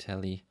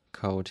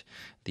IntelliCode,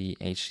 the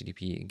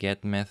HTTP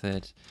GET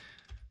method,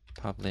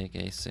 public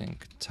async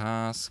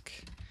task,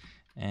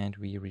 and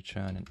we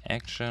return an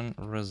action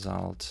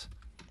result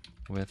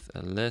with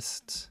a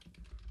list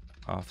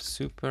of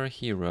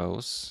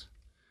superheroes.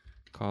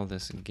 Call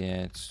this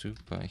get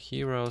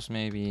superheroes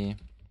maybe.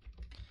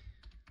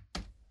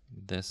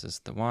 this is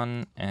the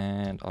one,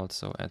 and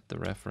also at the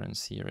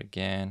reference here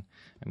again.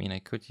 I mean, I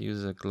could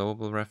use a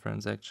global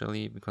reference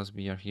actually, because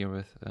we are here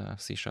with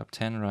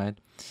C#10, right?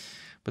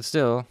 But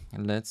still,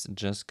 let's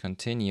just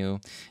continue.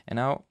 And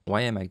now,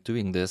 why am I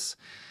doing this?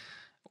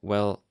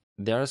 Well,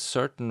 there are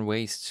certain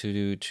ways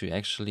to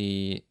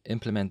actually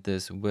implement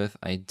this with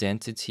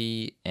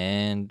identity,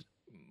 and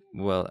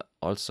well,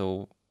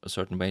 also a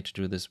certain way to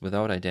do this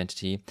without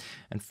identity.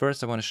 And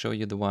first I want to show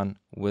you the one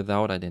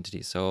without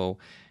identity. So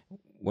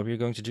what we're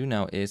going to do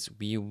now is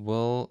we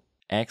will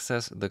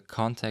access the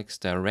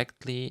context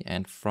directly,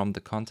 and from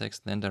the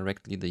context then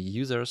directly the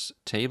users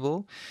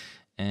table,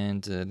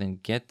 and then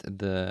get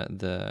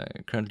the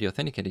currently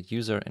authenticated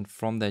user, and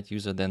from that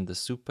user then the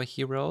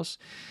superheroes.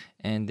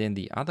 And then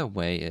the other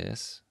way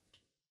is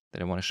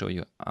that I want to show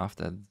you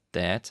after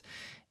that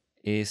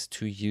is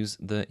to use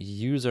the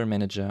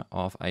UserManager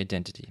of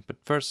identity. But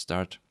first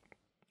start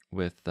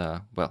with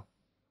well,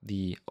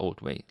 the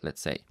old way,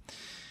 let's say.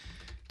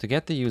 To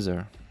get the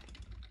user,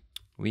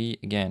 we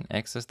again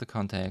access the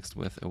context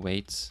with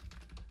await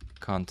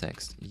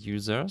context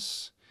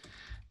users,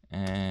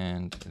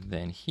 and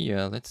then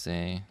here let's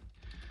say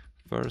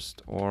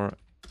first or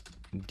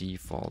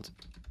default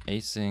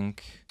async.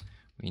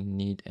 We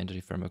need entity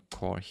framework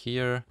core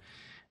here,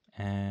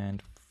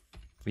 and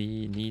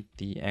we need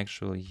the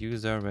actual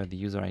user where the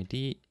user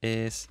ID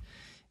is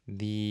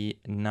the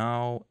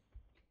now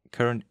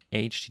current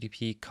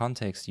HTTP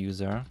context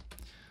user.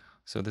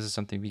 So this is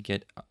something we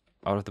get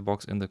out of the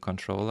box in the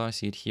controller. I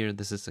see it here.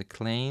 This is a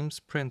claims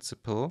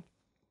principle.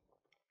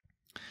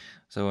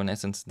 So in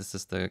essence, this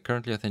is the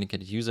currently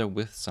authenticated user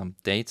with some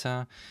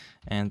data.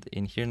 And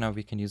in here now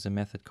we can use a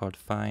method called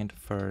find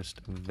first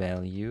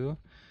value.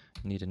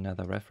 Need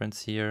another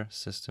reference here,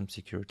 system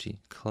security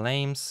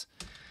claims.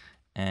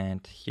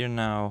 And here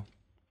now,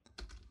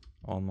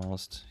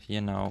 almost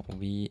here now,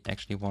 we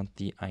actually want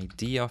the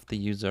ID of the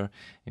user,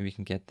 and we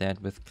can get that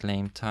with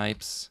claim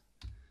types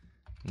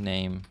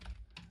name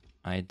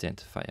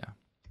identifier.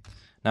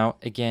 Now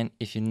again,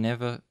 if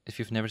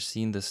you've never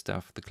seen this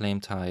stuff, the claim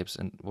types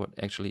and what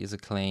actually is a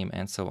claim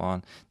and so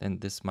on, then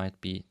this might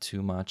be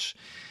too much.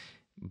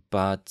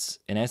 But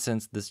in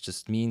essence, this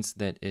just means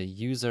that a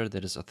user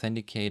that is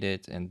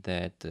authenticated and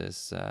that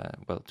is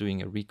well,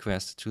 doing a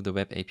request to the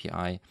web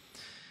API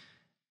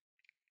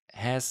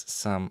has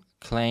some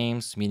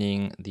claims,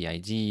 meaning the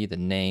ID, the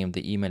name,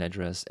 the email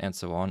address, and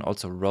so on.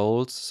 Also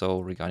roles. So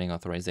regarding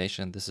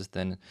authorization, this is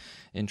then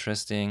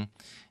interesting.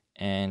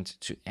 And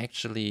to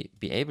actually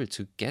be able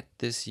to get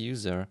this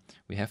user,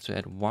 we have to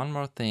add one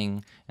more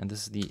thing, and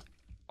this is the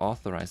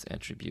authorize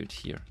attribute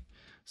here.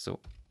 So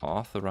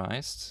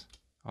authorize,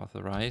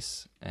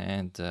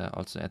 and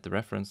also add the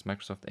reference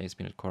Microsoft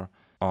ASP.NET Core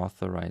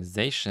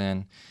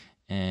authorization.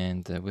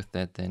 And with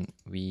that, then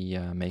we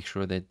make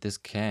sure that this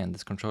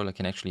controller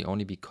can actually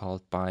only be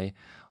called by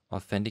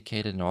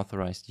authenticated and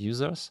authorized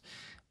users.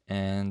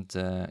 And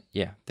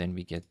yeah, then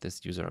we get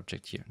this user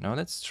object here. Now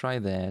let's try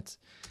that.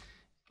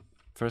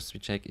 First, we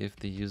check if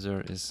the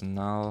user is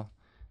null,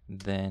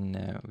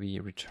 then we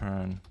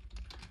return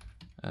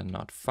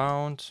not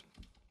found.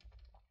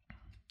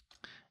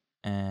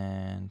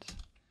 And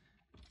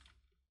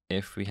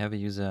if we have a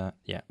user,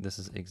 yeah, this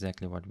is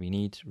exactly what we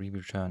need. We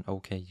return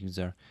OK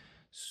user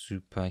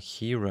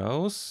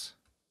superheroes.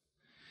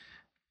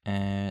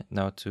 And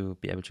now to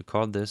be able to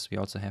call this, we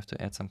also have to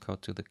add some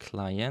code to the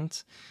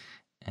client.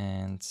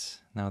 And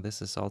now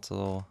this is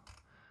also,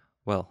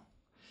 well,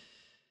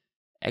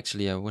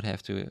 actually I would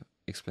have to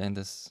explain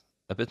this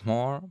a bit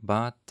more,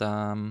 but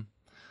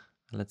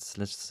let's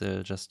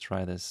just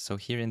try this. So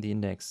here in the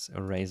index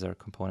eraser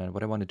component,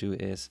 what I want to do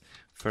is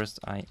first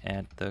I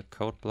add the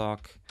code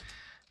block.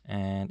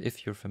 And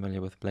if you're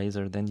familiar with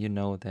Blazor, then you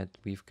know that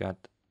we've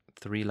got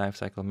 3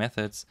 lifecycle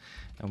methods,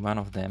 and one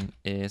of them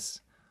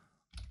is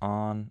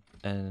on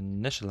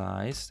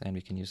initialized, and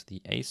we can use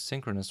the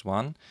asynchronous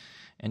one.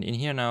 And in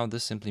here now,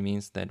 this simply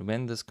means that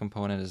when this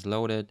component is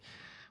loaded,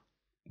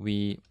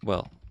 we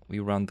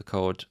run the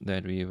code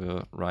that we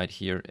will write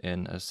here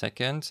in a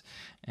second.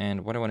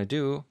 And what I want to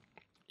do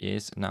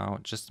is now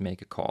just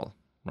make a call,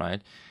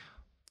 right?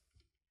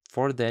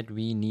 For that,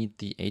 we need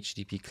the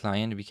HTTP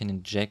client. We can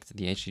inject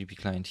the HTTP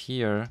client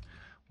here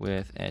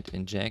with add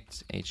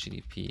inject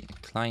HTTP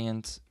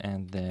client,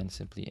 and then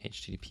simply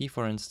HTTP,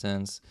 for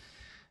instance.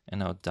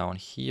 And now down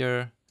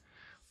here,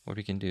 what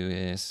we can do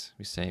is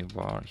we say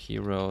var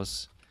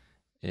heroes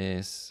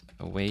is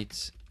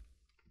await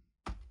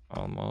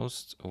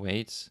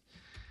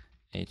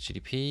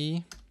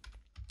HTTP,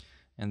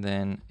 and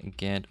then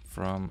get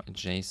from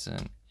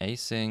JSON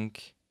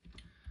async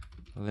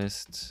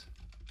list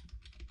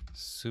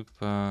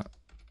superhero,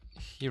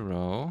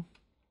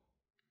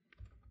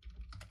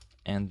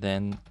 and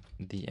then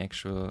the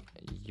actual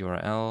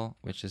URL,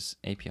 which is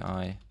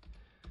API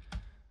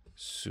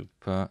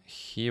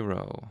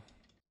superhero.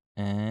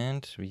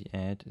 And we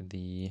add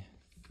the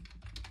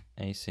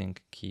async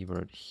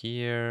keyword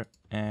here,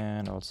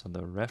 and also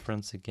the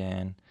reference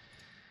again.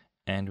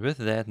 And with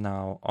that,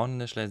 now on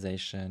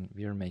initialization,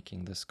 we are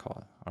making this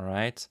call. All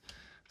right,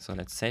 so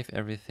let's save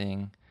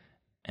everything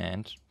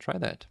and try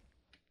that.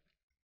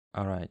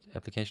 All right,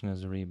 application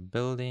is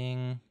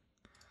rebuilding.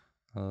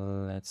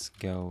 Let's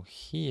go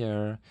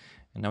here.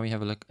 And now we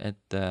have a look at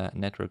the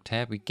network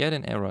tab. We get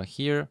an error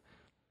here.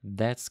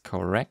 That's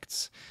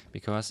correct,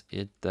 because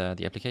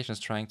the application is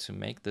trying to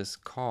make this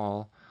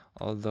call,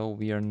 although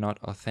we are not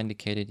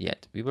authenticated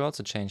yet. We will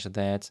also change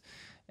that.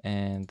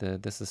 And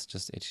this is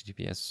just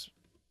HTTPS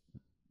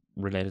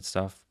related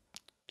stuff.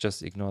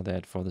 Just ignore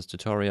that for this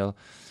tutorial.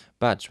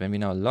 But when we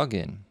now log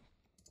in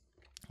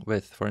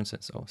with, for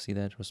instance, oh, see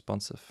that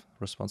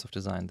responsive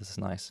design. This is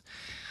nice.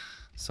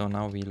 So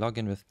now we log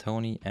in with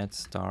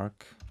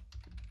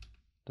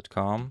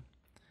tony@stark.com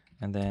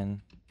and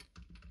then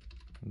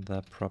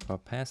the proper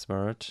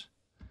password.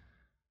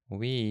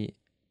 We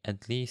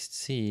at least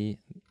see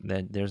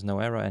that there's no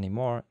error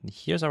anymore.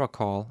 Here's our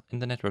call in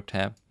the network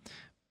tab,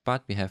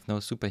 but we have no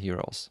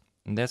superheroes.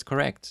 And that's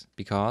correct,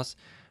 because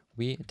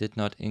we did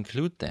not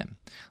include them.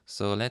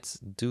 So let's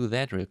do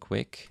that real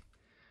quick.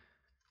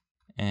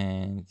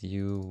 And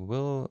you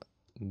will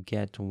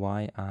get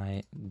why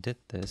I did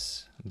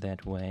this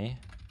that way.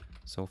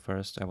 So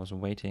first I was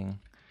waiting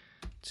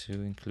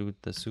to include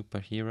the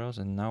superheroes,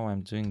 and now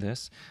I'm doing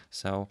this.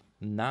 So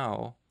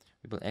now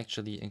we will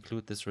actually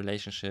include this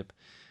relationship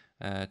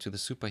to the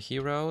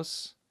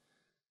superheroes.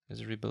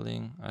 Is it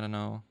rebuilding? I don't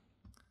know.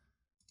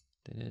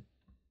 Did it?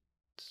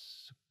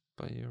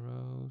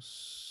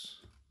 Superheroes.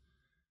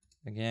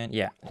 Again,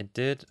 yeah, it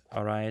did.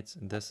 All right,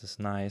 this is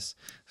nice.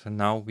 So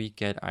now we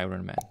get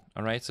Iron Man.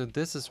 All right, so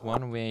this is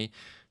one way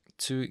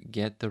to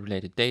get the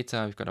related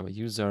data. We've got our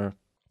user.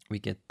 We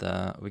get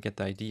the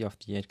ID of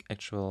the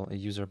actual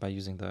user by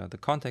using the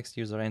context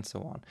user and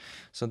so on.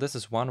 So this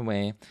is one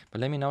way. But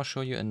let me now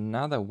show you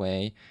another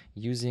way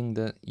using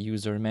the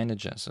user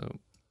manager. So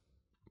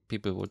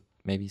people would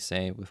maybe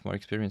say, with more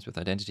experience with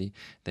identity,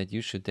 that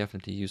you should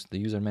definitely use the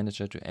user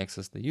manager to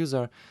access the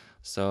user.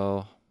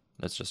 So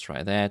let's just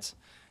try that.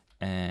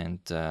 And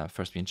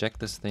first we inject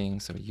this thing.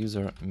 So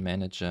user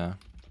manager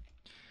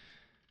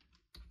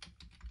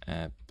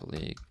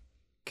application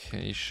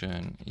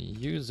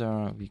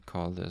user. We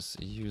call this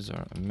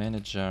user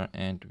manager,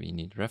 and we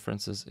need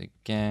references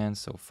again.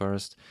 So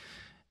first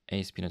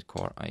ASP.NET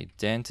Core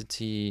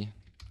identity,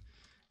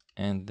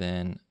 and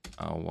then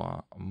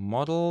our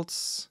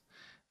models.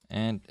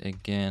 And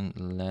again,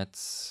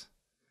 let's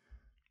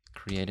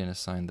create and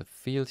assign the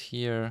field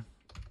here.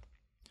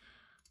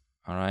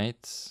 All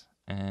right.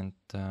 And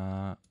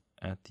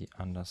add the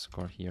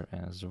underscore here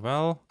as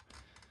well.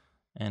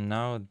 And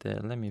now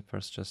let me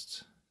first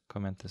just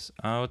comment this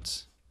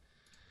out.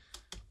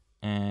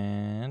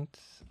 And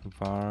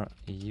var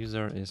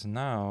user is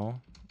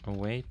now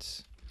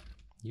await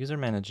user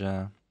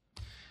manager.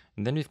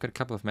 And then we've got a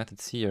couple of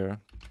methods here.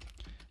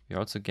 We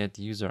also get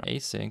user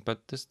async,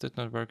 but this did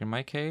not work in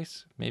my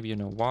case. Maybe you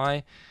know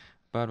why.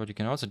 But what you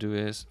can also do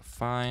is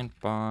find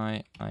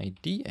by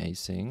ID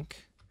async.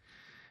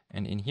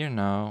 And in here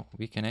now,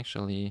 we can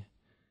actually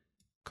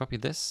copy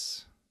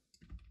this.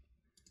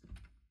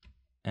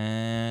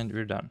 And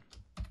we're done.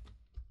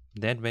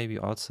 That way we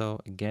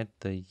also get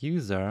the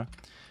user.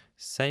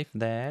 Save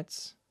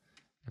that.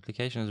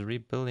 Application is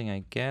rebuilding,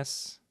 I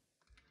guess.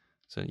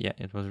 So yeah,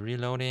 it was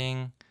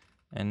reloading.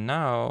 And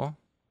now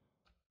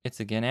it's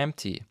again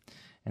empty.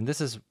 And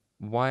this is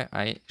why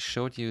I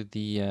showed you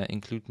the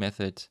include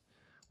method,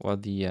 or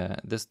the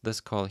this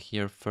call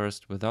here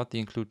first without the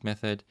include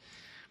method,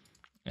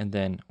 and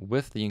then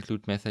with the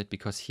include method,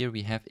 because here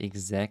we have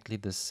exactly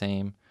the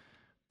same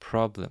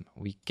problem.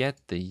 We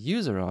get the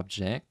user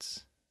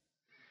objects,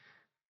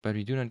 but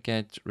we do not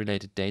get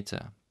related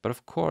data. But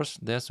of course,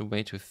 there's a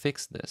way to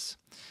fix this.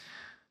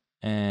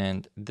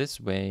 And this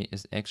way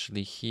is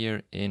actually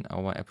here in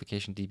our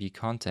application DB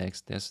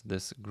context. There's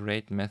this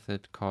great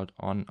method called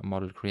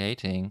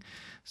onModelCreating.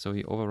 So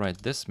we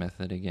override this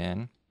method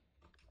again.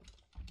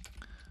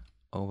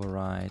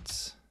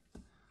 Overrides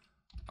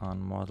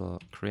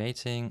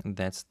onModelCreating.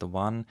 That's the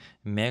one.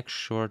 Make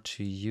sure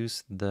to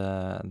use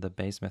the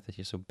base method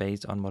here. So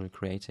base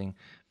onModelCreating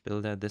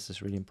builder. This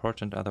is really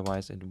important.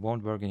 Otherwise, it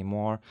won't work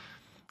anymore.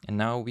 And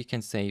now we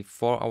can say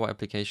for our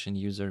application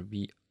user,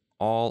 we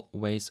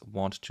always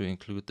want to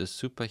include the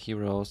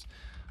superheroes.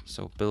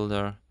 So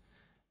builder,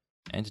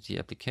 entity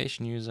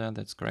application user,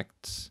 that's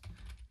correct.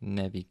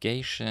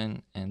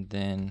 Navigation, and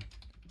then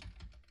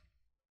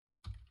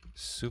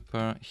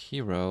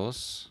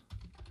superheroes,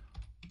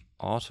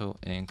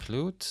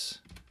 AutoInclude.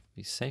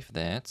 We save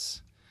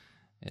that.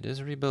 It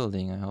is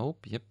rebuilding, I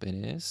hope. Yep, it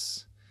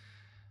is.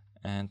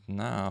 And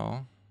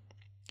now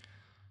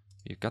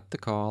we got the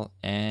call,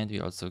 and we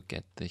also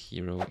get the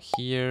hero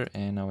here.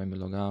 And now when we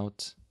log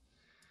out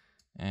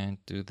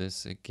and do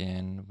this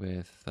again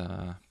with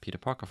Peter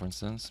Parker, for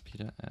instance,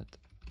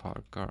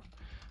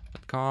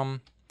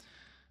 peter@parker.com,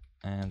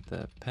 and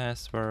the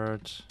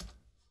password.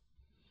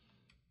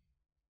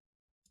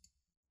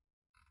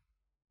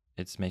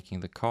 It's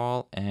making the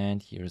call,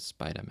 and here's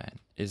Spider-Man.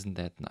 Isn't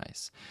that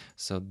nice?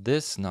 So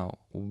this now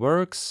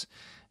works.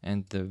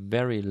 And the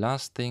very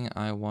last thing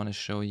I want to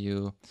show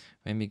you,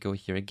 when we go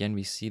here again,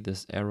 we see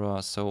this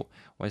error. So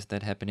why is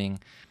that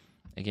happening?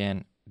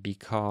 Again,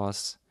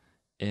 because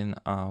in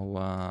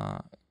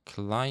our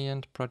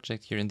client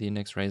project here in the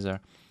index razor,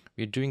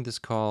 we're doing this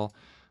call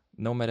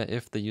no matter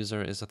if the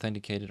user is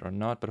authenticated or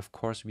not, but of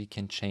course we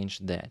can change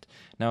that.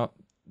 Now,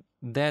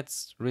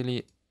 that's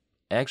really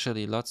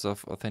actually lots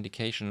of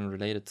authentication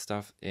related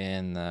stuff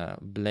in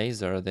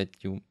Blazor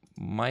that you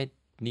might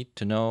need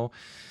to know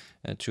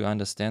to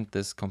understand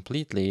this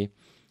completely.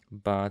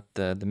 But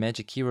the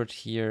magic keyword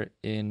here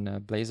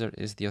in Blazor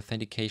is the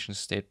authentication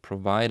state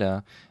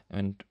provider.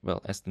 And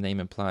well, as the name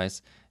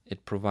implies,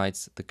 it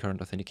provides the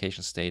current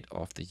authentication state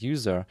of the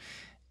user.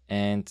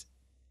 And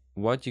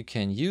what you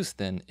can use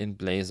then in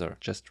Blazor,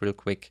 just real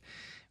quick,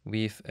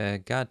 we've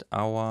got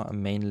our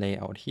main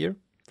layout here,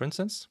 for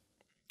instance,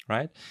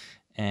 right?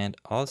 And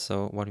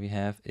also what we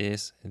have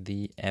is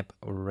the app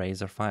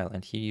razor file.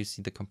 And here you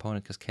see the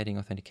component cascading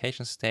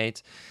authentication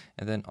state,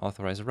 and then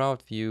authorized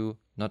route view,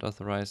 not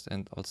authorized,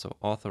 and also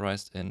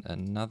authorized in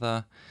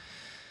another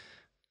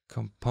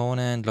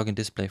component, login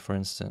display, for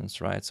instance,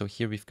 right? So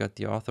here we've got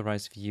the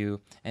authorized view.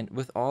 And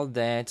with all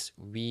that,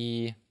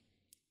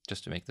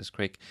 just to make this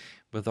quick,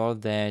 with all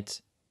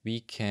that, we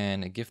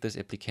can give this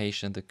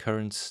application the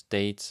current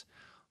state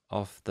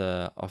of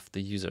the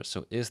user.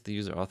 So is the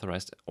user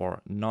authorized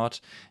or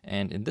not?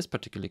 And in this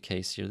particular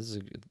case here, this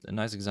is a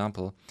nice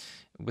example.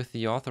 With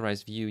the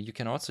authorized view, you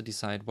can also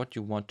decide what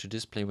you want to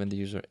display when the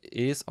user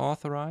is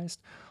authorized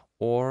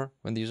or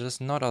when the user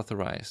is not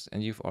authorized.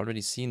 And you've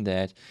already seen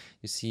that.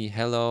 You see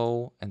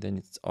hello, and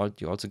then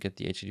you also get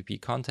the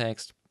HTTP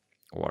context,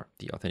 or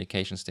the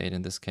authentication state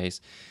in this case,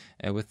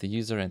 with the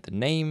user and the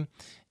name.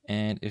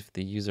 And if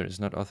the user is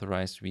not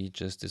authorized, we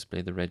just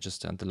display the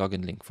register and the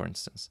login link, for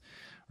instance,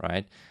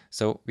 right?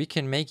 So we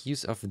can make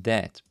use of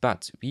that,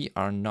 but we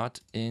are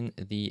not in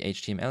the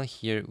HTML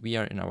here. We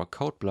are in our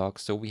code block,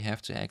 so we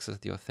have to access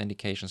the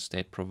authentication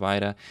state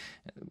provider,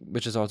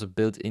 which is also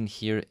built in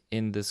here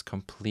in this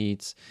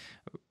complete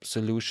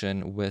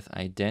solution with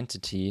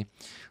identity.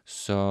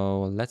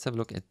 So let's have a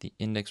look at the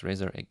index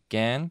razor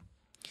again.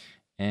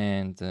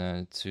 And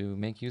to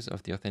make use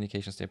of the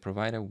authentication state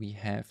provider, we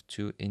have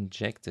to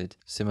inject it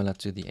similar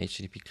to the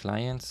HTTP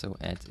client. So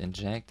add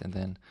inject and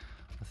then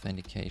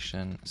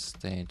authentication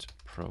state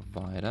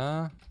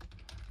provider.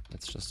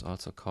 Let's just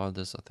also call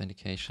this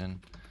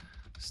authentication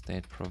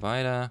state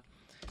provider.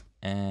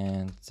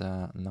 And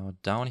now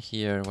down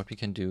here, what we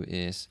can do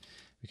is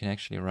we can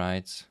actually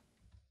write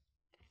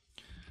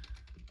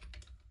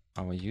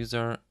our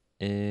user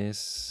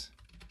is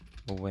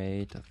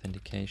await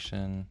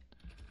authentication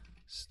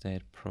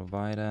state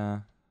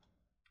provider,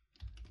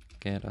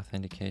 get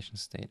authentication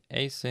state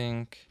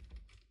async,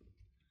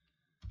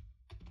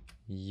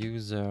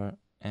 user,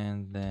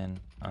 and then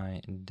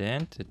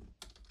identity.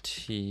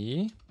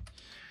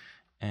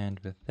 And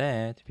with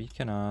that, we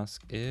can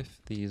ask if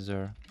the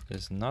user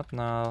is not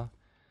null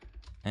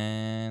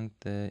and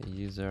the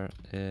user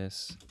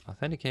is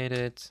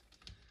authenticated.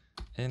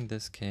 In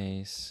this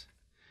case,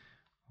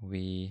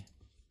 we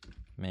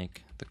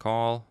make the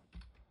call,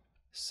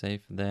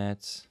 save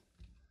that.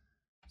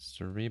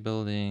 So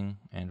rebuilding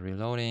and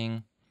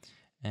reloading,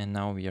 and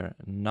now we are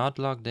not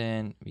logged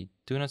in. We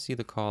do not see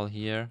the call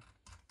here,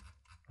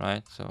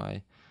 right? So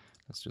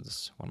let's do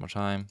this one more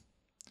time.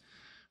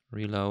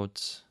 Reload,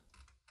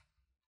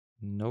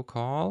 no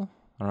call.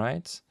 All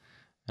right.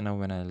 And now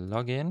when I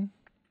log in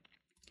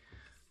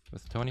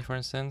with Tony, for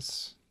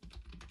instance,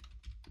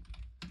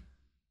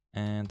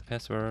 and the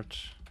password,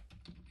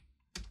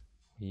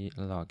 we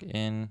log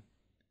in.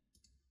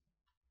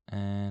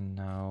 And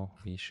now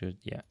we should,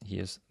 yeah,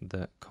 here's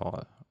the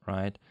call,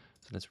 right?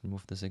 So let's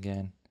remove this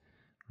again,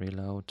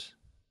 reload.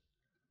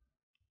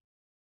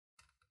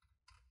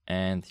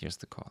 And here's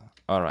the call.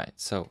 All right,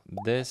 so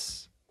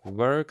this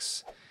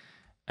works.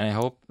 And I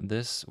hope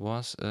this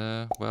was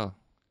a, well,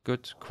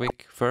 good,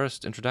 quick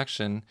first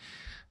introduction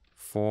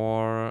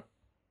for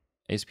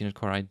ASP.NET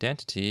Core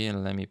Identity.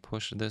 And let me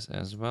push this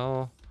as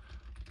well.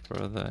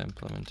 Further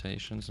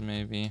implementations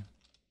maybe.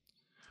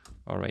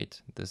 All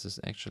right, this is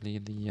actually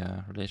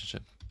the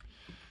relationship.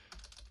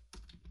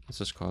 Let's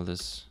just call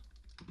this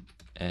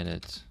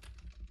edit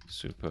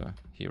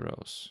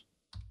superheroes.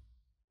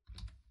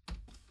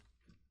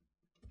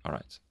 All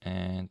right,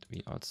 and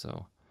we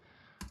also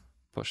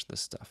push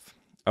this stuff.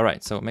 All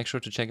right, so make sure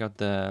to check out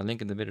the link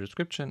in the video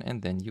description,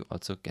 and then you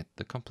also get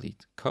the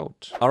complete code.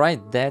 All right,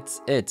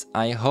 that's it.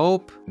 I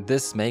hope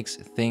this makes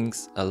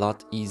things a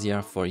lot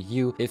easier for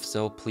you. If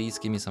so, please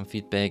give me some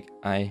feedback.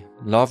 I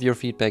love your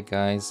feedback,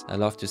 guys. I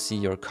love to see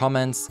your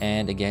comments.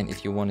 And again,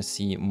 if you want to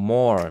see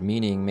more,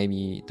 meaning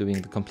maybe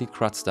doing the complete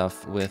CRUD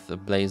stuff with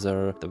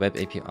Blazor, the Web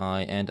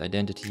API and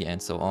identity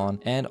and so on,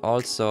 and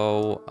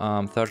also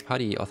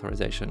third-party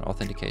authorization,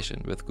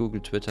 authentication with Google,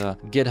 Twitter,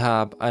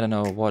 GitHub, I don't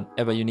know,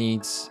 whatever you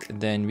need,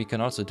 then we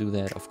can also do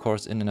that, of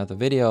course, in another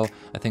video.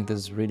 I think this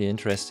is really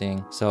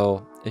interesting.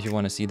 So if you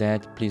want to see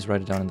that, please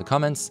write it down in the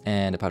comments.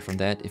 And apart from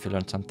that, if you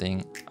learned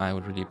something, I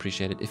would really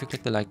appreciate it if you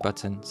click the like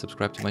button,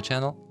 subscribe to my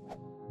channel.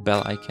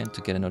 bell icon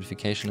to get a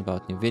notification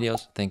about new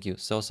videos. Thank you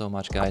so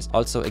much, guys.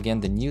 Also, again,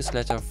 the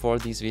newsletter for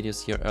these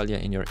videos here earlier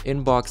in your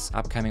inbox,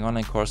 upcoming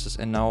online courses,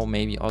 and now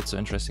maybe also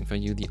interesting for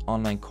you, the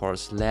online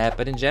course lab.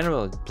 But in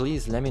general,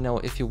 please let me know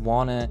if you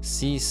want to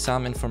see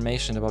some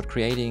information about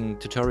creating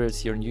tutorials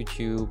here on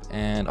YouTube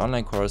and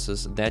online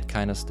courses, that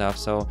kind of stuff.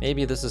 So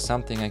maybe this is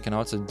something I can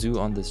also do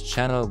on this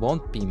channel.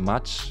 Won't be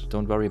much,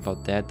 don't worry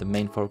about that. The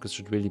main focus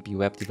should really be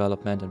web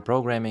development and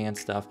programming and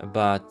stuff.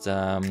 But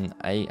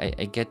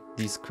I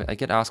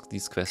get asked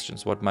these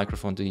questions: what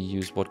microphone do you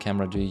use, what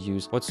camera do you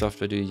use, what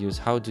software do you use,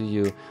 how do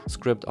you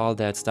script, all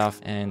that stuff.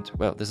 And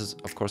well, this is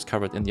of course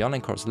covered in the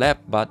online course lab,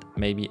 but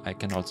maybe I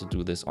can also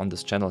do this on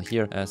this channel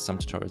here as some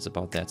tutorials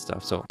about that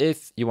stuff. So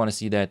if you want to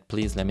see that,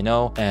 please let me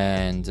know.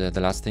 And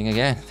the last thing,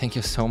 again, thank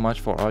you so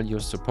much for all your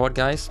support,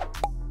 guys.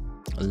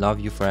 Love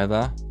you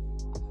forever.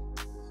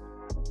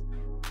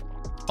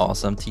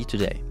 Awesome tea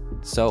today.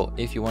 So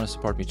if you want to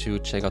support me too,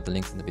 check out the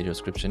links in the video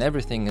description.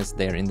 Everything is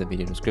there in the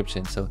video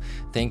description. So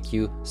thank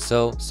you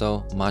so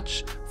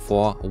much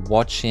for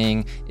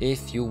watching.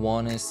 If you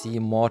want to see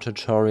more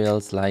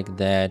tutorials like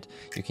that,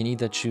 you can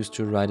either choose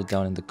to write it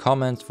down in the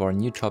comments for a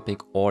new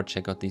topic, or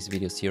check out these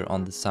videos here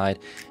on the side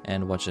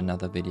and watch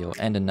another video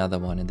and another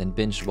one, and then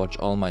binge watch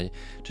all my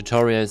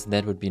tutorials.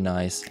 That would be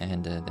nice.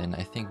 And then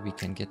I think we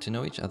can get to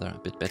know each other a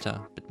bit better,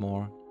 a bit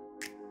more.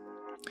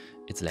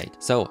 It's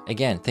late. So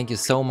again, thank you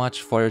so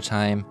much for your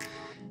time,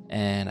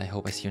 and I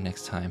hope I see you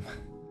next time.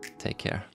 Take care.